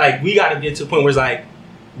like not like we got to get to a point where it's like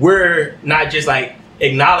we're not just like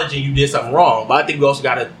acknowledging you did something wrong, but I think we also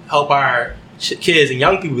got to help our kids and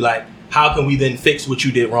young people like how can we then fix what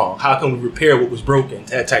you did wrong? How can we repair what was broken?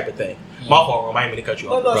 That type of thing. My fault, Rome. I ain't mean to cut you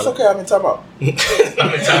off. No, it's brother. okay. I'm in timeout.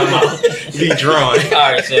 I'm in timeout. Be drawn.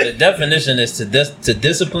 All right, so the definition is to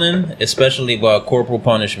discipline, especially by corporal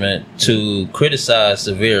punishment, to criticize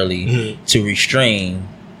severely, to restrain,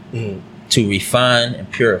 to refine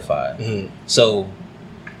and purify. So,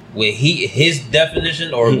 with his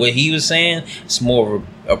definition or what he was saying, it's more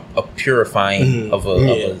of a purifying of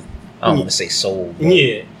a I don't want to say soul.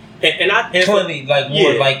 Yeah, and cleanly, like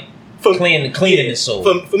more like. Cleaning the soul.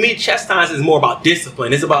 For me, chastising is more about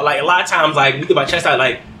discipline. It's about, like, a lot of times, like, we think about chastising,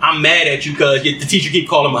 like, I'm mad at you because the teacher keep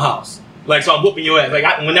calling my house. Like, so I'm whooping your ass. Like,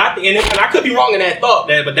 and I could be wrong in that thought,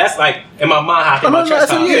 but that's, like, in my mind, how I think about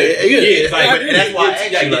chastising. Yeah, it's like, and that's why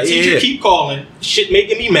the teacher keep calling, shit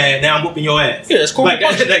making me mad, now I'm whooping your ass. Yeah, that's cool. Like,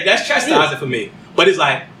 that's chastising for me. But it's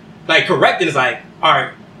like correcting is like, all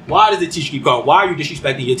right, why does the teacher keep calling? Why are you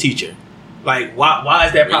disrespecting your teacher? Like, why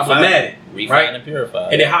is that problematic? Refine and purify.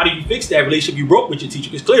 And then how do you fix that relationship you broke with your teacher?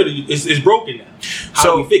 Because clearly it's broken now.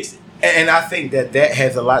 How do we fix it? And I think that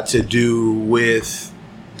has a lot to do with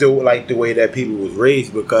the way that people was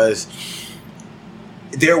raised, because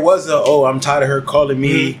there was I'm tired of her calling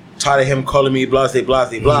me, tired of him calling me, blah, blah, blah,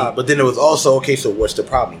 blah. But then it was also, okay, so what's the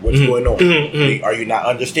problem? What's going on? Are you not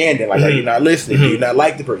understanding? Like, are you not listening? Do you not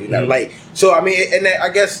like the person? You not like? So, I mean, and I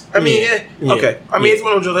guess, I mean, okay. I mean, it's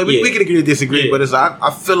one of those, like, we can agree to disagree, but it's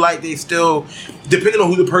I feel like they still, depending on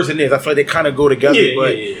who the person is, I feel like they kind of go together,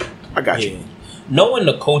 I got you. Knowing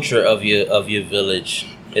the culture of your village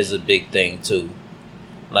is a big thing too.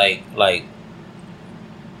 Like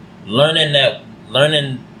learning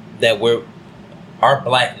that we're our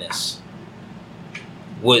blackness,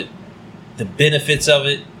 with the benefits of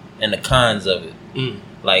it and the cons of it.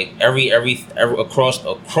 Like every across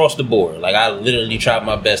the board. Like, I literally tried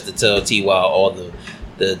my best to tell Ty all the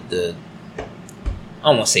I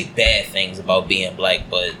don't want to say bad things about being black,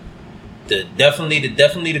 but the definitely the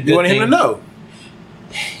good You want thing. him to know?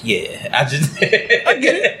 Yeah, I just I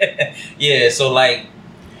get it. Yeah, so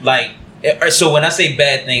so when I say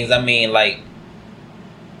bad things, I mean like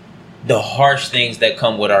the harsh things that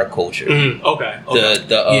come with our culture. Okay. I was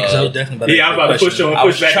definitely about to push on. I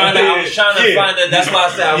was trying to find it. That's why I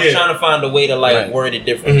said I was trying to find a way to word it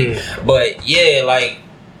differently. But yeah, like,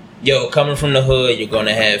 yo, coming from the hood, you're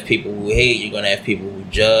gonna have people who hate. You're gonna have people who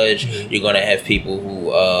judge. You're gonna have people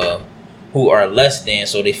who are less than,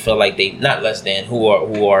 so they feel like they not less than, who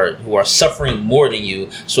are suffering more than you,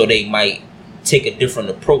 so they might take a different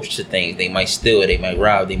approach to things. They might steal, they might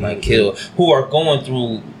rob, they might kill. Who are going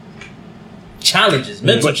through challenges,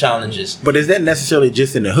 mental challenges. But is that necessarily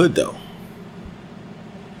just in the hood, though?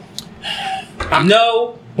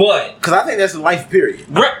 No, but because I think that's a life period.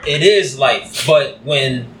 It is life, but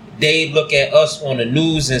when they look at us on the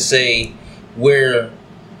news and say we're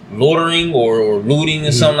loitering or looting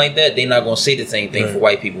or something like that, they're not gonna say the same thing for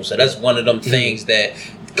white people. So that's one of them things that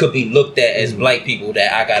could be looked at as black people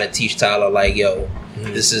that I gotta teach Tyler, like, yo,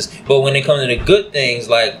 this is. But when it comes to the good things,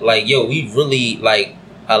 like yo, we really like.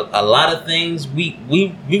 A lot of things we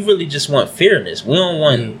really just want fairness. We don't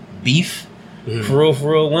want beef, for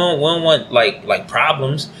real. We don't want like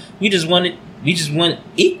problems. We just want to be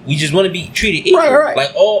treated equal. Right.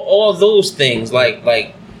 Like all those things like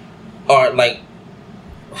are like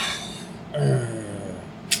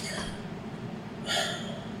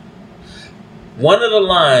one of the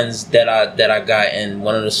lines that I got in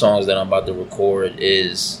one of the songs that I'm about to record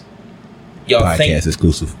is y'all podcast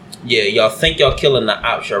exclusive. Yeah, y'all think y'all killing the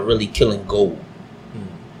ops, y'all really killing gold.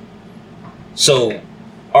 So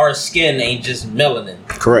our skin ain't just melanin.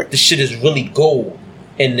 Correct. This shit is really gold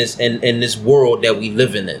in this world that we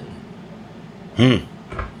living in.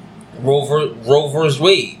 Roe versus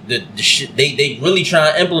Wade. The shit they really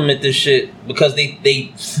try to implement this shit because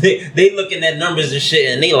they looking at numbers and shit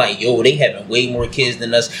and they like, yo, they having way more kids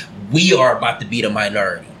than us. We are about to be the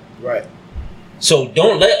minority. Right. So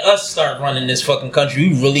don't let us start running this fucking country.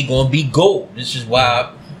 We really gonna be gold. This is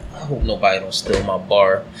why I hope nobody don't steal my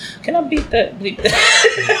bar. Can I beat that? You can.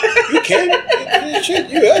 Shit,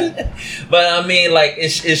 you got it. But I mean, like,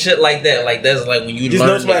 it's shit like that. Like, that's like when you just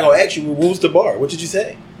know somebody gonna ask you, well, who's the bar? What did you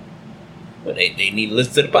say? Well, they need to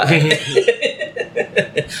listen to the podcast.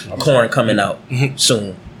 Corn coming out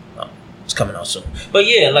soon. It's coming out soon. But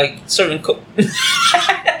yeah, like certain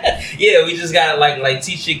yeah, we just gotta like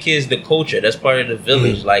teach your kids the culture. That's part of the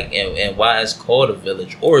village, like and why it's called a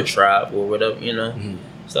village or a tribe or whatever, you know,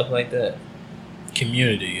 stuff like that.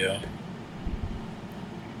 Community, yo.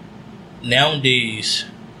 Nowadays,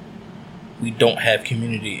 we don't have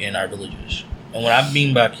community in our villages, and what I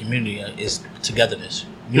mean by community is togetherness,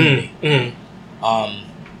 unity.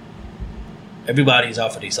 Everybody's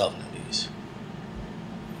out for themselves nowadays.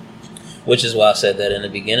 Which is why I said that in the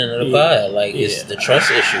beginning of the pod. Like, it's the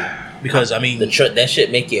trust issue. Because, I mean... that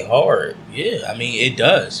shit make it hard. Yeah, I mean, it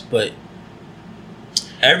does. But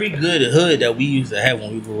every good hood that we used to have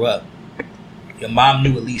when we grew up, your mom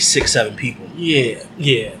knew at least 6-7 people. Yeah.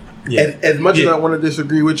 As much as I want to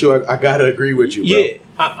disagree with you, I gotta agree with you, bro. Yeah,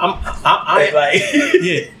 I'm like,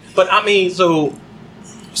 yeah. But I mean, so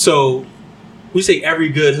we say every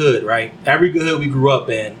good hood, right? Every good hood we grew up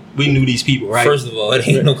in, we knew these people, right? First of all, it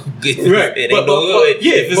ain't no good hood. Right. It ain't no hood.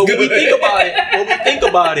 But when we think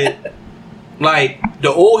about it, like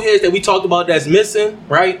the old heads that we talked about that's missing,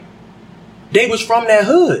 right? They was from that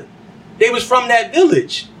hood. They was from that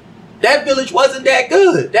village. That village wasn't that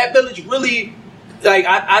good. That village really, like,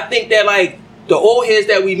 I think that, like, the old heads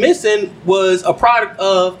that we missing was a product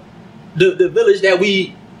of the village that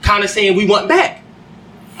we kind of saying we want back.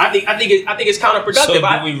 I think it's counterproductive. So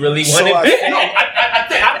do we really want it back? No,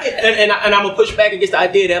 I think, and I'm gonna push back against the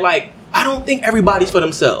idea that, like, I don't think everybody's for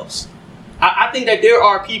themselves. I think that there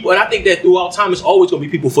are people, and I think that throughout time, it's always gonna be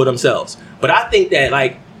people for themselves. But I think that,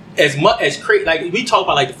 like, as much as like we talk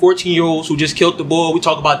about, like, the 14-year-olds who just killed the bull, we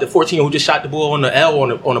talk about the 14-year-old who just shot the bull on the L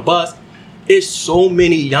on a bus. It's so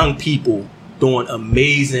many young people doing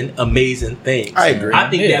amazing things. I agree. I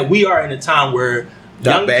think that we are in a time where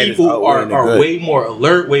young people are way more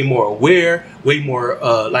alert, way more aware, way more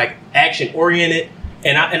like action oriented,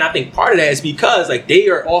 and I think part of that is because, like, they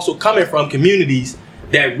are also coming from communities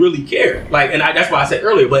that really care. Like, and that's why I said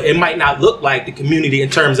earlier, but it might not look like the community in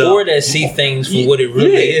terms of, or that see things for what it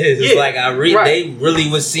really is. It's like they really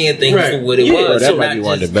was seeing things for what it was. That so might be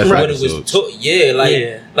one of the best what episodes. it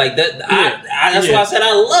was like that. That's why I said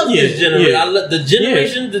I love this generation. I love the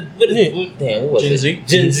generation. What was it?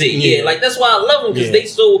 Gen Z. Yeah, like that's why I love them, because they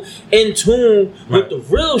so in tune with the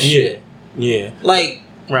real shit. Yeah, like.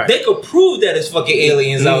 Right. They could prove that it's fucking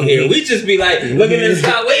aliens out here. We just be like looking in the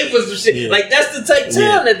sky waiting for some shit. Like, that's the type of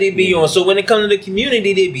time that they be on. So when it comes to the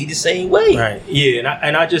community, they be the same way. Right. Yeah,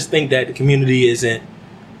 and I just think that the community isn't,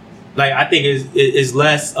 like, I think is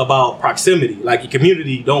less about proximity. Like, your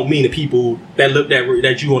community don't mean the people that look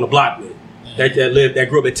that you on the block with, that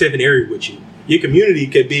grew up in Tiffin area with you. Your community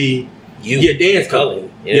could be your dance company.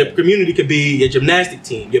 Your community could be your gymnastic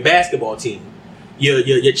team, your basketball team,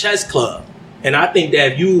 your chess club. And I think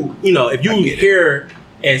that if you hear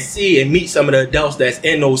and see and meet some of the adults that's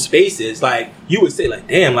in those spaces, like, you would say, like,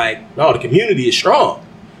 damn, like, no, the community is strong.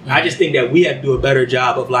 Mm-hmm. I just think that we have to do a better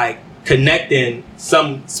job of, like, connecting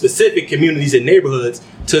some specific communities and neighborhoods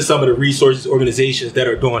to some of the resources, organizations that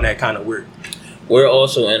are doing that kind of work. We're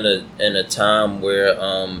also in a time where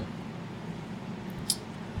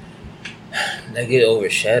they get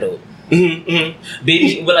overshadowed.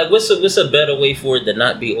 Mm-hmm. But, like, what's a better way for it to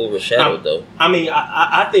not be overshadowed, though? I mean,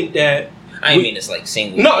 I think that I mean it's like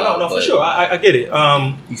single. No, for sure. I get it.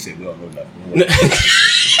 You said we don't know nothing.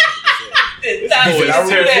 He's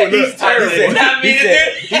terrible.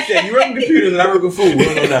 He said you run computers and I run food. We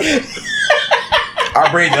don't know nothing. Our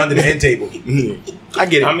brains are under the end table. I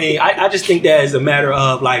get it. I mean, I just think that is a matter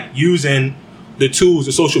of, like, using the tools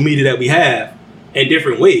of social media that we have in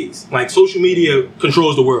different ways. Like, social media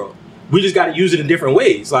controls the world. We just got to use it in different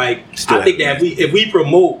ways. Like, I think that if we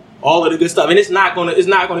promote all of the good stuff, and it's not gonna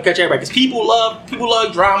catch everybody, because people love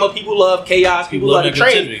drama, people love chaos, people love the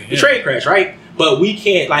train crash, right? But we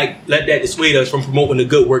can't, like, let that dissuade us from promoting the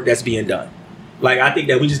good work that's being done. Like, I think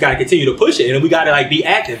that we just got to continue to push it, and we got to, like, be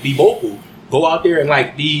active, be vocal, go out there and,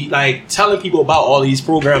 like, be, like, telling people about all these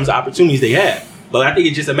programs, opportunities they have. But I think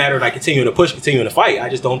it's just a matter of, like, continuing to push, continuing to fight. I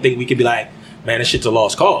just don't think we can be like, man, this shit's a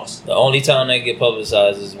lost cause. The only time they get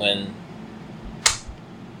publicized is when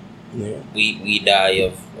we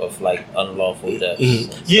die of like unlawful deaths.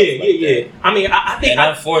 Yeah. I mean, I think, and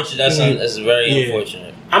unfortunate. That's very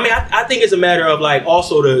unfortunate. I mean, I think it's a matter of, like,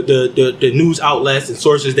 also the news outlets and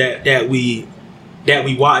sources that we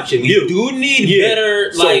watch and view. We do need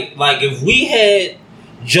better. Like if we had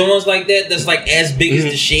joints like that's like as big as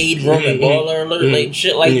the Shade Room and Baller Alert, like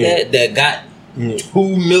shit like that got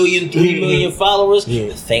 2 million, 3 million followers, I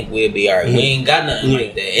think we'll be alright. We ain't got nothing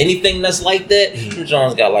like that. Anything that's like that,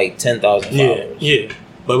 John's got like 10,000 followers. Yeah.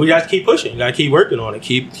 But we got to keep pushing. You got to keep working on it.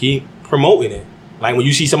 Keep promoting it. Like, when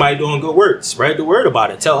you see somebody doing good work, spread the word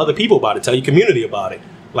about it. Tell other people about it. Tell your community about it.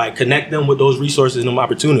 Like, connect them with those resources and them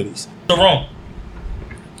opportunities. Wrong.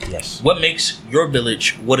 Yes. What makes your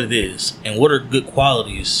village what it is, and what are good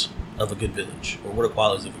qualities of a good village, or what are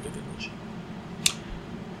qualities of a good village?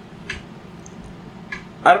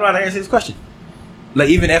 I don't know how to answer this question. Like,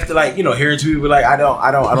 even after, like, you know, hearing two people, like, I don't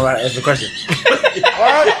know how to answer the question.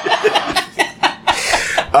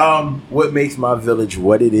 What makes my village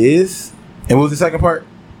what it is? And what was the second part?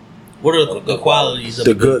 What are the qualities of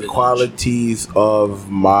The a good good village? qualities of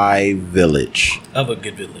my village. Of a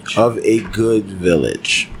good village. Of a good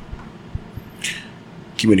village.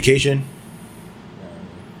 Communication.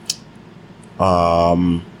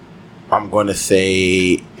 I'm going to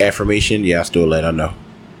say affirmation. Yeah, I still let her know.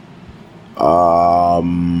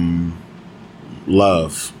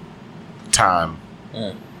 Love. Time.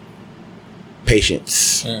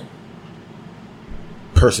 Patience.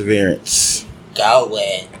 Perseverance. Go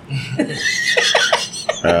away.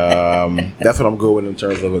 That's what I'm good with in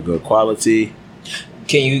terms of a good quality.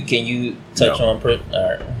 Can you touch No. on all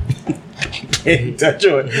right. Can't touch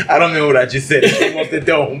on. I don't know what I just said. It came off the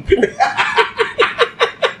dome.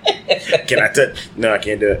 Can I touch? No, I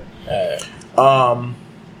can't do it.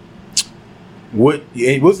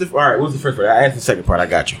 What's the first part? I asked the second part. I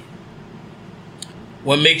got you.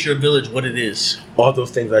 What makes your village what it is? All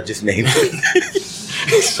those things I just named.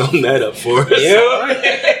 Sum that up for us.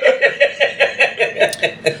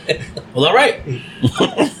 Well, all right.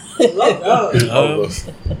 All those.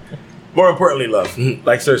 More importantly, love.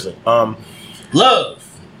 Like seriously.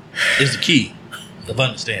 Love is the key of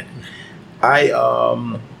understanding.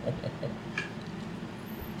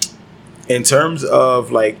 In terms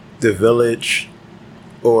of like the village,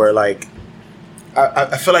 or like,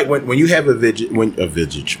 I feel like when you have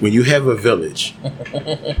when you have a village,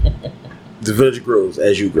 the village grows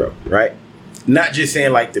as you grow, right? Not just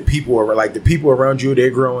saying like the people around you, they're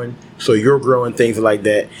growing, so you're growing, things like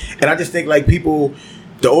that. And I just think like people,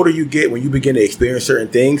 the older you get, when you begin to experience certain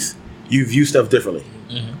things, you view stuff differently.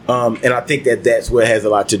 And I think that's what has a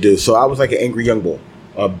lot to do. So I was like an angry young boy.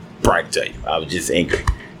 Brian tell you, I was just angry.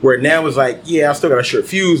 Where now it's like, yeah, I still got a short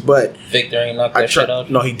fuse, but Victor ain't knocked that shit out.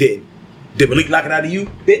 No, he didn't. Did Malik knock it out of you,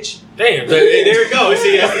 bitch? Damn, there we go.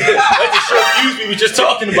 See, that's the short fuse we were just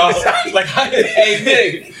talking about. Like, Hey,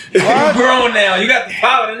 Vic, you grown now. You got the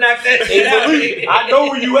power to knock that shit out. Malik, I know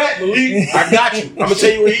where you at, Malik. I got you. I'm gonna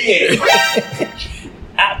tell you where he at.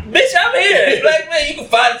 Bitch, I'm here. Black man, you can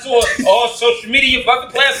find us on all social media fucking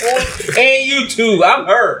platforms and YouTube. I'm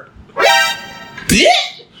her.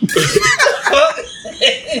 Bitch.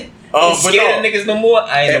 But Scared of niggas no more?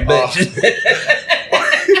 I ain't a bitch.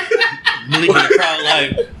 Malik in the crowd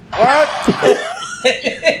like,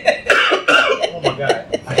 Oh my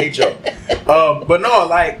god, I hate y'all. But no,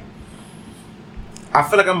 like, I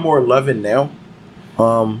feel like I'm more loving now.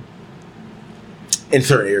 In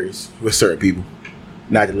certain areas with certain people.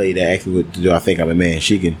 Not the lady that asked me what to do. I think I'm a man.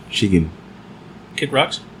 She can. kick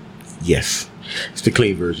rocks? Yes, it's the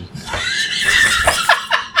clean version.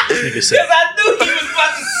 Nigga said, Because I knew he was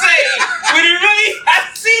about to say it. When he really, I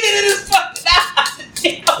seen it in his fucking eyes.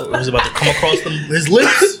 it was about to come across his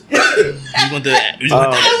lips. He's going to edit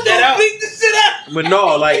that out. Beat the shit out. But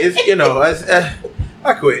no, like it's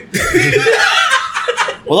I quit.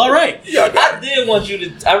 Well, all right.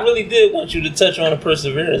 I really did want you to touch on the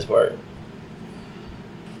perseverance part.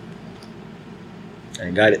 I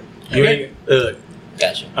ain't got it. you ain't,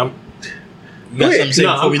 Gotcha. You got something to say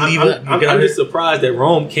before we leave it? I'm just surprised that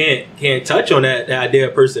Rome can't touch on that idea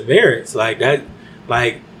of perseverance. Like that,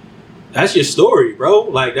 like that's your story, bro.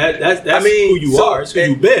 Like that's who you are. It's who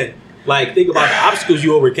you've been. Like, think about the obstacles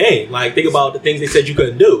you overcame. Like, think about the things they said you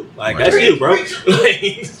couldn't do. Like, that's you, bro. Like,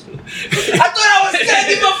 I thought I was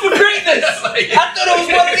setting him up for greatness. I thought it was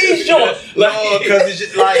one of these joints. No, because it's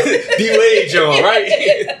just like D-Wade John,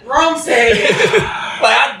 right? Wrong saying.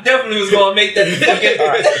 Like, I definitely was gonna make that fucking. All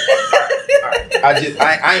right.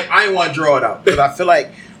 I ain't want to draw it out because I feel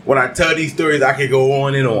like when I tell these stories, I can go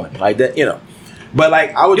on and on like that, you know. But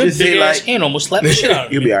like, I would Your just say big like, ass hand almost slapped the shit out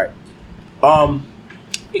of you'll me. be all right.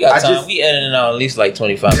 We got time. We editing out at least like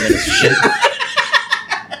 25 minutes of shit.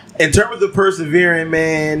 In terms of the persevering,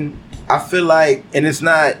 man, I feel like, and it's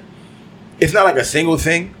not like a single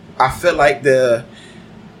thing. I feel like the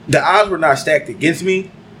odds were not stacked against me,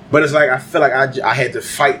 but it's like I feel like I had to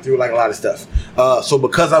fight through like a lot of stuff. So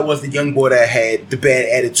because I was the young boy that had the bad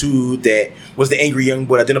attitude, that was the angry young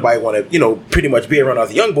boy that didn't nobody want to, pretty much be around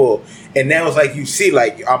as a young boy, and now it's like you see,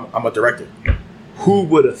 like I'm a director. Who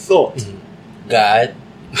would have thought? God.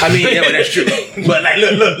 I mean, yeah, that's true. But like,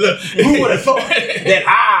 look. Who would have thought that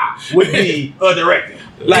I would be a director?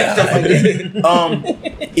 Like stuff like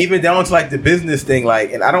that. Even down to like the business thing,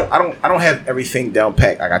 like, and I don't have everything down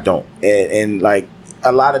packed. Like I don't, and like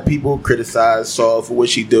a lot of people criticize Saul for what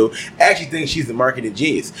she do. I actually think she's a marketing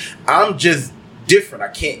genius. I'm just different. I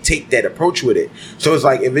can't take that approach with it. So it's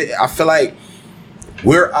like I feel like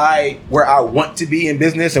where I want to be in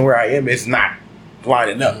business and where I am is not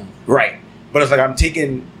lining up right. But it's like I'm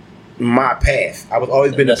taking my path. I was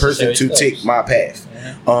always been the person to take my path.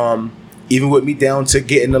 even with me down to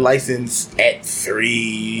getting the license at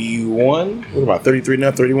 31, what about 33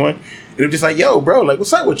 now, 31? It was just like, yo, bro, like,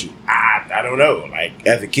 what's up with you? I don't know. Like,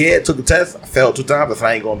 as a kid, took the test, I failed 2 times, I said,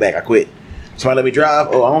 I ain't going back, I quit. Somebody let me drive.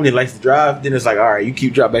 Oh, I don't get a license to drive. Then it's like, all right, you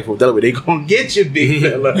keep driving back from Delaware, they gonna get you, big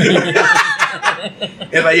fella.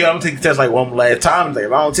 It's like, yo, I'm gonna take the test like one last time. It's like,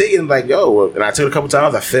 if I don't take it, I'm like, yo, well, and I took it a couple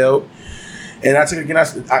times, I failed. And I took it again.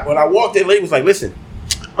 When I walked in, the lady was like, listen,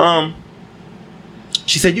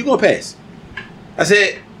 she said, you gonna pass. I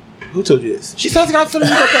said, who told you this? She said, I'm telling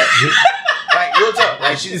you gonna pass. Like, real talk.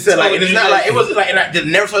 Like, she just said, like, and it's not like, it wasn't like, and I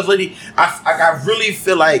never saw this lady. I really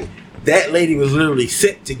feel like that lady was literally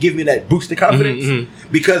sent to give me that boost of confidence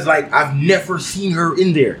because, like, I've never seen her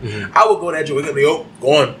in there. I would go to that joint and be, oh,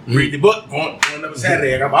 go on, read the book, go on another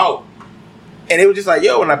Saturday, and I'm out. And it was just like,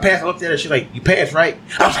 yo, when I passed, I looked at her, she's like, you passed, right?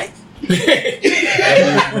 I was like,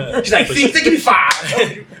 she's like, see, think of me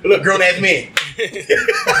 5. Look, grown ass man.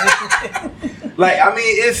 Like, I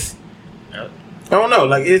mean, it's, I don't know,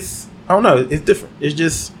 like, it's different. It's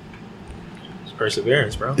just, it's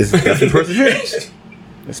perseverance, bro. It's definitely perseverance.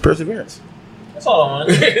 It's perseverance. That's all I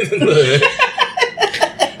want.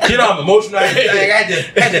 You know, I'm emotional. I had to.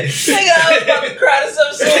 Nigga, I was about to cry this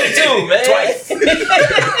episode too, man. Twice.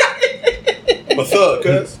 What's up,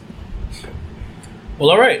 cuz?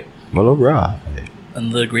 Well, all right. Well, all right.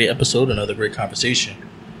 Another great episode, another great conversation.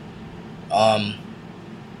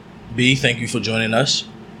 B, thank you for joining us.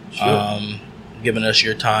 Sure. Giving us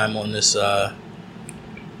your time on this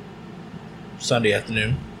Sunday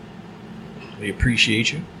afternoon. We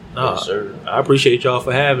appreciate you. Yes, sir. I appreciate y'all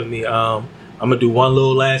for having me. I'm gonna do one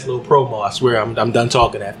last little promo. I swear I'm done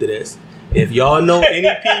talking after this. If y'all know any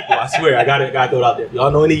people, I swear I gotta throw it out there. If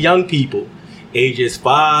y'all know any young people, ages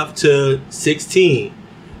 5 to 16,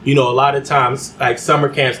 you know, a lot of times like summer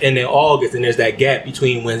camps end in August, and there's that gap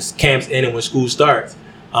between when camps end and when school starts.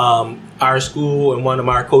 Our school and one of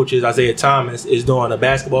our coaches, Isaiah Thomas, is doing a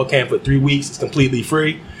basketball camp for 3 weeks. It's completely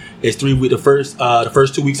free. It's 3 weeks. The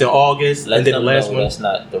first 2 weeks in August, and then the last one. That's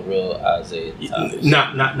not the real Isaiah Thomas.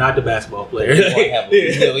 Not the basketball player. Not like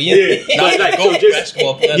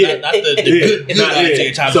basketball player. Not the good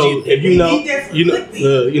Isaiah Thomas. So if you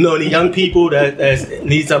know any young people that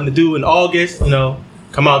need something to do in August, you know,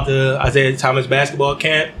 come out to Isaiah Thomas basketball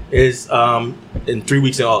camp. Is in 3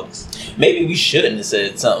 weeks in August. Maybe we shouldn't have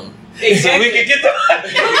said something. Exactly. So we could get the.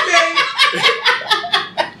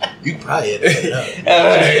 You probably had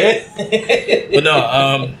that. But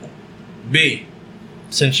no, B,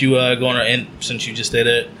 since you since you just did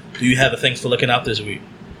it, do you have a thanks for looking out this week?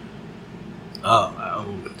 I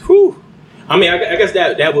mean, I guess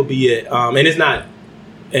that would be it. And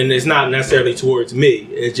it's not necessarily towards me.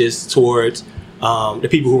 It's just towards the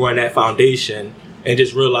people who run that foundation, and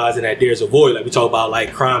just realizing that there's a void. Like we talk about,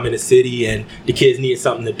 like crime in the city, and the kids need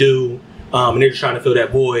something to do. And they're just trying to fill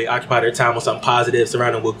that void, occupy their time with something positive,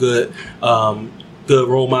 surround them with good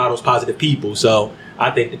role models, positive people. So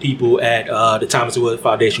I think the people at the Thomas Wood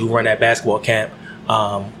Foundation who run that basketball camp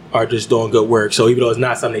are just doing good work. So even though it's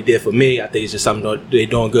not something they did for me, I think it's just something they're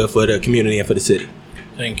doing good for the community and for the city.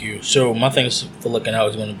 Thank you. So my thanks for looking out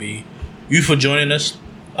is going to be you for joining us,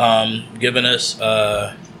 giving us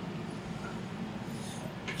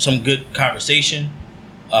some good conversation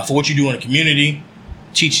for what you do in the community.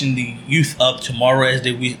 Teaching the youth up tomorrow, as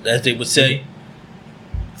they would say.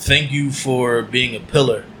 Thank you for being a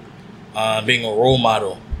pillar, being a role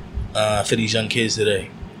model for these young kids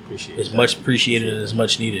today. Appreciate it's much appreciated and it's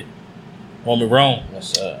much needed. Want me wrong? Yes,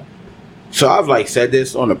 sir. So I've said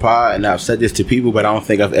this on the pod, and I've said this to people, but I don't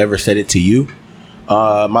think I've ever said it to you.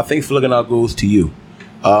 My thanks for looking out goes to you.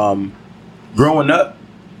 Growing up,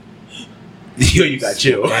 yo, you got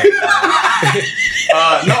chill.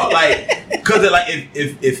 No, cause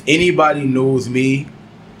if anybody knows me,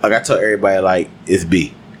 like I tell everybody, it's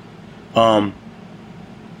B. And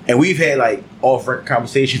we've had off-record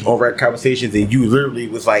conversations, on-record conversations, and you literally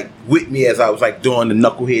was with me as I was doing the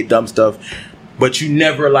knucklehead dumb stuff, but you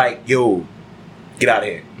never yo, get out of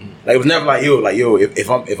here. It was never yo, if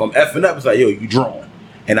I'm effing up, it's yo, you drawn,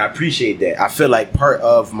 and I appreciate that. I feel like part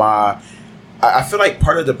of the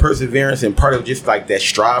perseverance and part of just that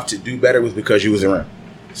strive to do better was because you was around.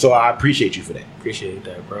 So I appreciate you for that. Appreciate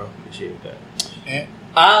that, bro. Appreciate that.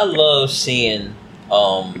 I love seeing,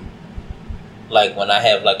 when I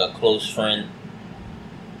have a close friend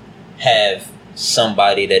have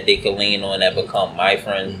somebody that they can lean on that become my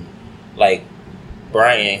friend. Mm-hmm. Like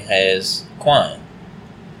Brian has Quan.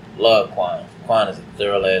 Love Quan. Quan is a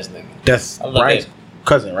thorough ass nigga. That's Brian's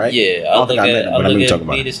cousin, right? Yeah, I look at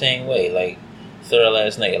B the same way. Thorough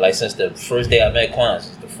ass nigga. Since the first day I met Quan,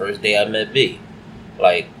 since the first day I met B.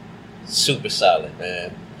 Super solid,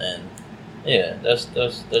 man. And Yeah, that's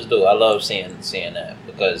dope. I love seeing that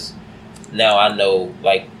because now I know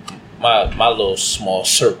like my little small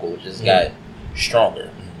circle just got stronger.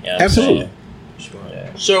 You know what Absolutely. I'm saying?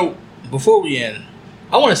 Yeah. So before we end,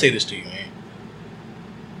 I want to say this to you, man.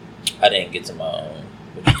 I didn't get to my own.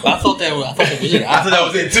 I thought that was it. I thought that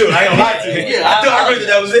was it too. I ain't gonna lie to you. Yeah, I really thought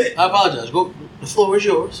that was it. I apologize. Go. The floor is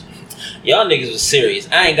yours. Y'all niggas was serious.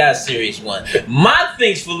 I ain't got a serious one. My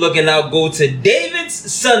thanks for looking out go to David's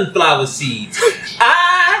Sunflower Seeds.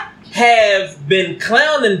 I have been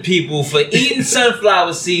clowning people for eating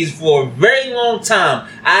sunflower seeds for a very long time.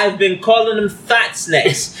 I've been calling them thought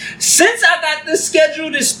snacks. Since I got this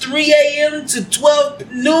scheduled, it's 3 a.m. to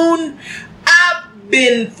 12 noon. I've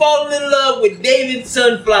been falling in love with David's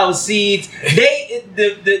Sunflower Seeds.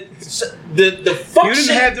 The function. You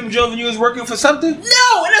didn't have them jobs when you was working for something? No, and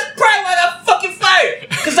that's probably why I got fucking fired.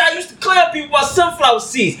 Because I used to clown people about sunflower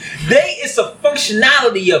seeds. It's a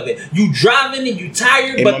functionality of it. You driving and you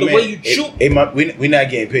tired, Hey, but my the man, way you chew. we not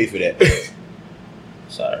getting paid for that.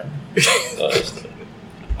 Sorry.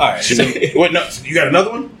 All right. So, what? No, you got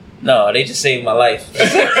another one? No, they just saved my life.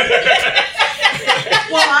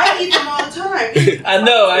 Well, I eat them all the time. I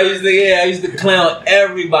know. I used to clown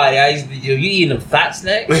everybody. I used to, you eating them fat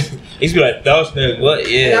snacks? He's be like, those snacks. What? And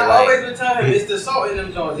Yeah. I Like, always been telling him it's the salt in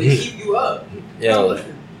them joints. They keep you up. yo,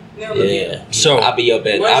 yeah. So I'll be up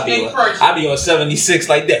at. I'll be on 76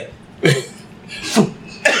 like that.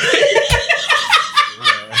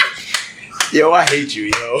 Yo, I hate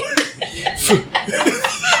you, yo.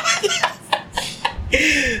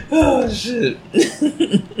 Oh shit.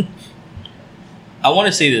 I want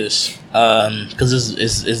to say this because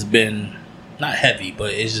it's been not heavy,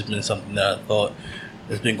 but it's just been something that I thought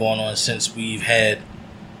has been going on since we've had.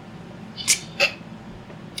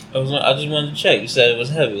 I just wanted to check. You said it was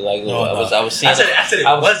heavy. Like No, I was seeing. I said it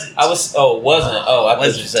wasn't. I was. Oh, it wasn't. Oh, I thought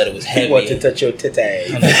you said it was heavy. Want to touch your titty?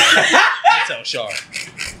 I tell Shar.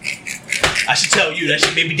 I should tell you that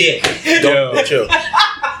she may be dead. Don't chill.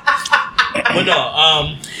 But no,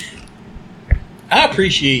 I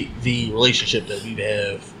appreciate the relationship that we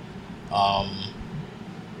have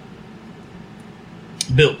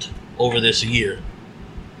built over this year.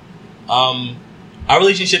 Our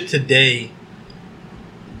relationship today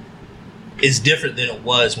is different than it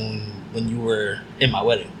was when you were in my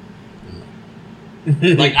wedding.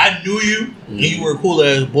 Like I knew you, and you were cool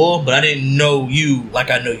as a boy, but I didn't know you like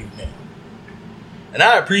I know you now. And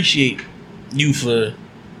I appreciate you for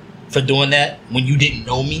doing that when you didn't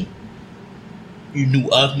know me. You knew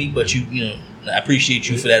of me, but you know, I appreciate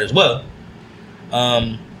you for that as well.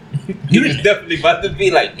 You was definitely about to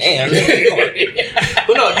be like, damn.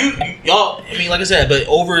 But no, y'all. I mean, like I said, but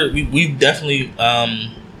we've definitely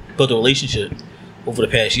built a relationship over the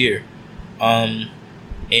past year, and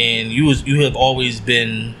you have always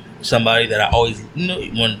been somebody that I always, you know,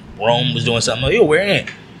 when Rome was doing something, like, yo, where am I?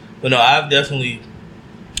 But no, I've definitely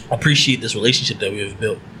appreciate this relationship that we have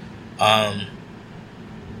built,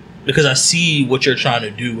 because I see what you're trying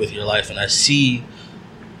to do with your life, and I see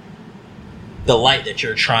the light that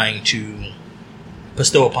you're trying to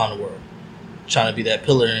bestow upon the world, trying to be that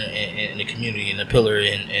pillar in the community and the pillar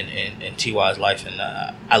in TY's life, and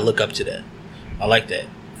I look up to that. I like that.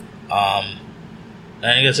 And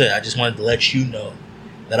like I said, I just wanted to let you know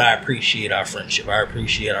that I appreciate our friendship. I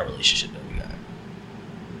appreciate our relationship that we got.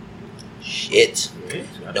 Shit.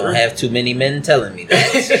 Don't have too many men telling me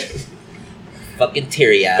that. Fucking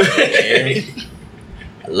teary-eyed over here.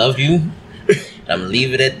 I love you. I'm gonna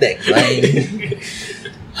leave it at that.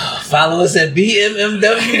 Follow us at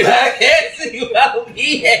BMMW Podcast. You follow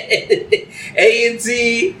me at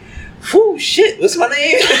A&T. Whew, shit. What's my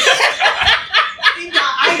name?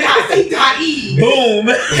 I.E. Boom.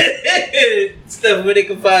 Stuff where they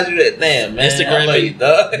can find you at. Damn, man. Instagram, I love you,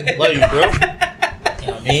 dog. Love you, bro. You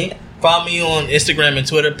know what I mean? Follow me on Instagram and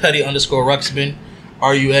Twitter, Petty_Ruxpin,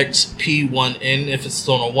 RUXP1N if it's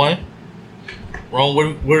still on a 1. Ron,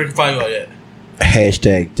 where can find you at?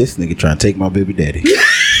 Hashtag this nigga trying to take my baby daddy.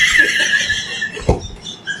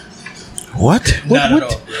 What? Not at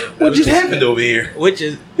all, What just happened over here? Which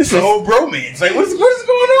is It's a whole bromance. Like, what is going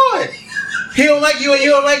on? He don't like you and you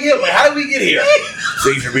don't like him. Like, how did we get here?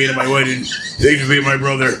 Thanks for being at my wedding. Thanks for being my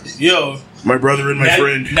brother. Yo, My brother and my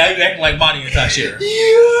friend. Now you acting like Bonnie and Tashira. Like,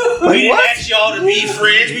 We didn't what? ask y'all to be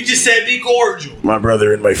friends. We just said be cordial. My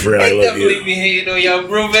brother and my friend. I love definitely you. be hating on your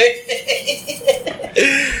roommate.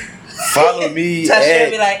 Follow me Tasha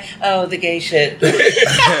be at like, oh, the gay shit.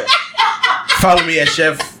 follow me at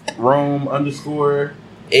Chef Rome _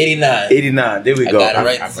 89. 89. There we I go. got it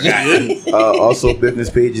right. I forgot. Also, business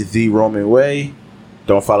page is The Roman Way.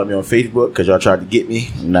 Don't follow me on Facebook because y'all tried to get me.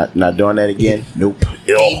 Not doing that again. Nope.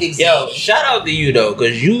 Yo, shout out to you though,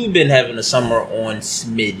 because you've been having a summer on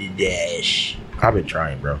Smitty Dash. I've been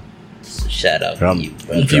trying, bro. Shout out to you,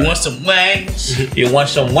 bro. If you want some wangs,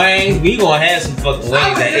 we gonna have some fucking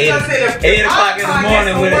wings at 8 o'clock in the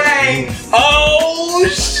morning with it. Oh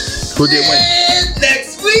shit! Who did wings?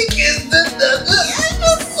 Next week is the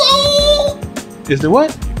episode. Is the what?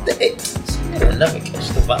 I'll never catch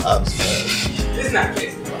the vibes, man. It's not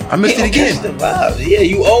catching the vibe. I missed it again. Catch the vibes. Yeah,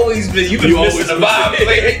 you've been missing the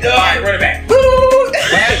vibes. Alright, run it back.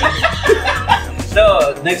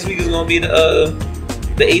 No, next week is gonna be the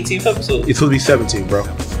 18th episode. It's supposed to be 17, bro.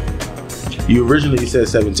 You originally said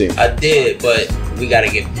 17. I did, but we gotta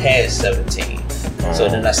get past 17. So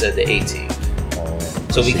then I said the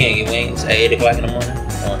 18th. So we can't get wings at 8 o'clock in the morning.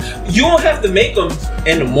 You don't have to make them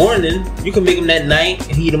in the morning. You can make them that night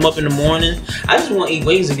and heat them up in the morning. I just want to eat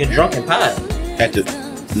wings and get drunk and pie. At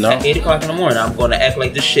 8 o'clock in the morning, I'm gonna act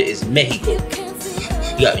like this shit is Mexico.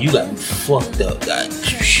 You got me fucked up, guys.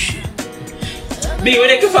 B, where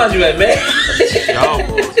they can find you at, man? Y'all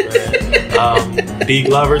boys, man. D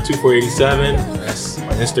Glover 2487. That's on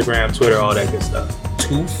Instagram, Twitter, all that good stuff.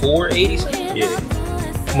 2487? Yeah.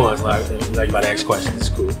 Come on, it's like you about to ask questions. It's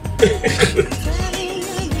cool.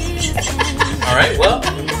 all right. Well,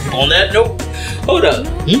 on that note, Hold up.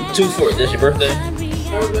 24, that's your birthday?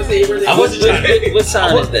 I was gonna say your birthday. What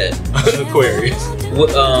sign is that? Aquarius. What,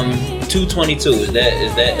 222, is that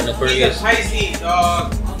an He's Aquarius? a Pisces,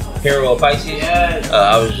 dog. Hero of Pisces? Yeah.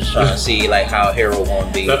 I was just trying to see like how Hero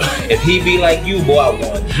gonna be. If he be like you, boy, I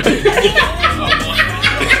won.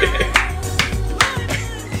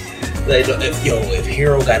 Like, if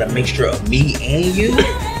Hero got a mixture of me and you,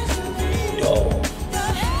 yo,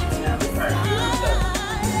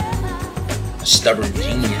 stubborn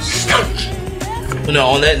genius. no.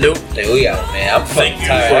 On that note, Hey, we out, man. I'm thank fucking you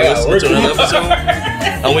tired. for I gotta listening work to another tomorrow.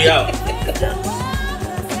 episode, and we out.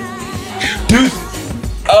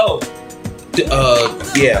 Oh,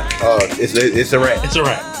 Yeah. It's a wrap. It's a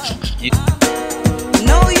wrap.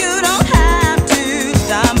 No, you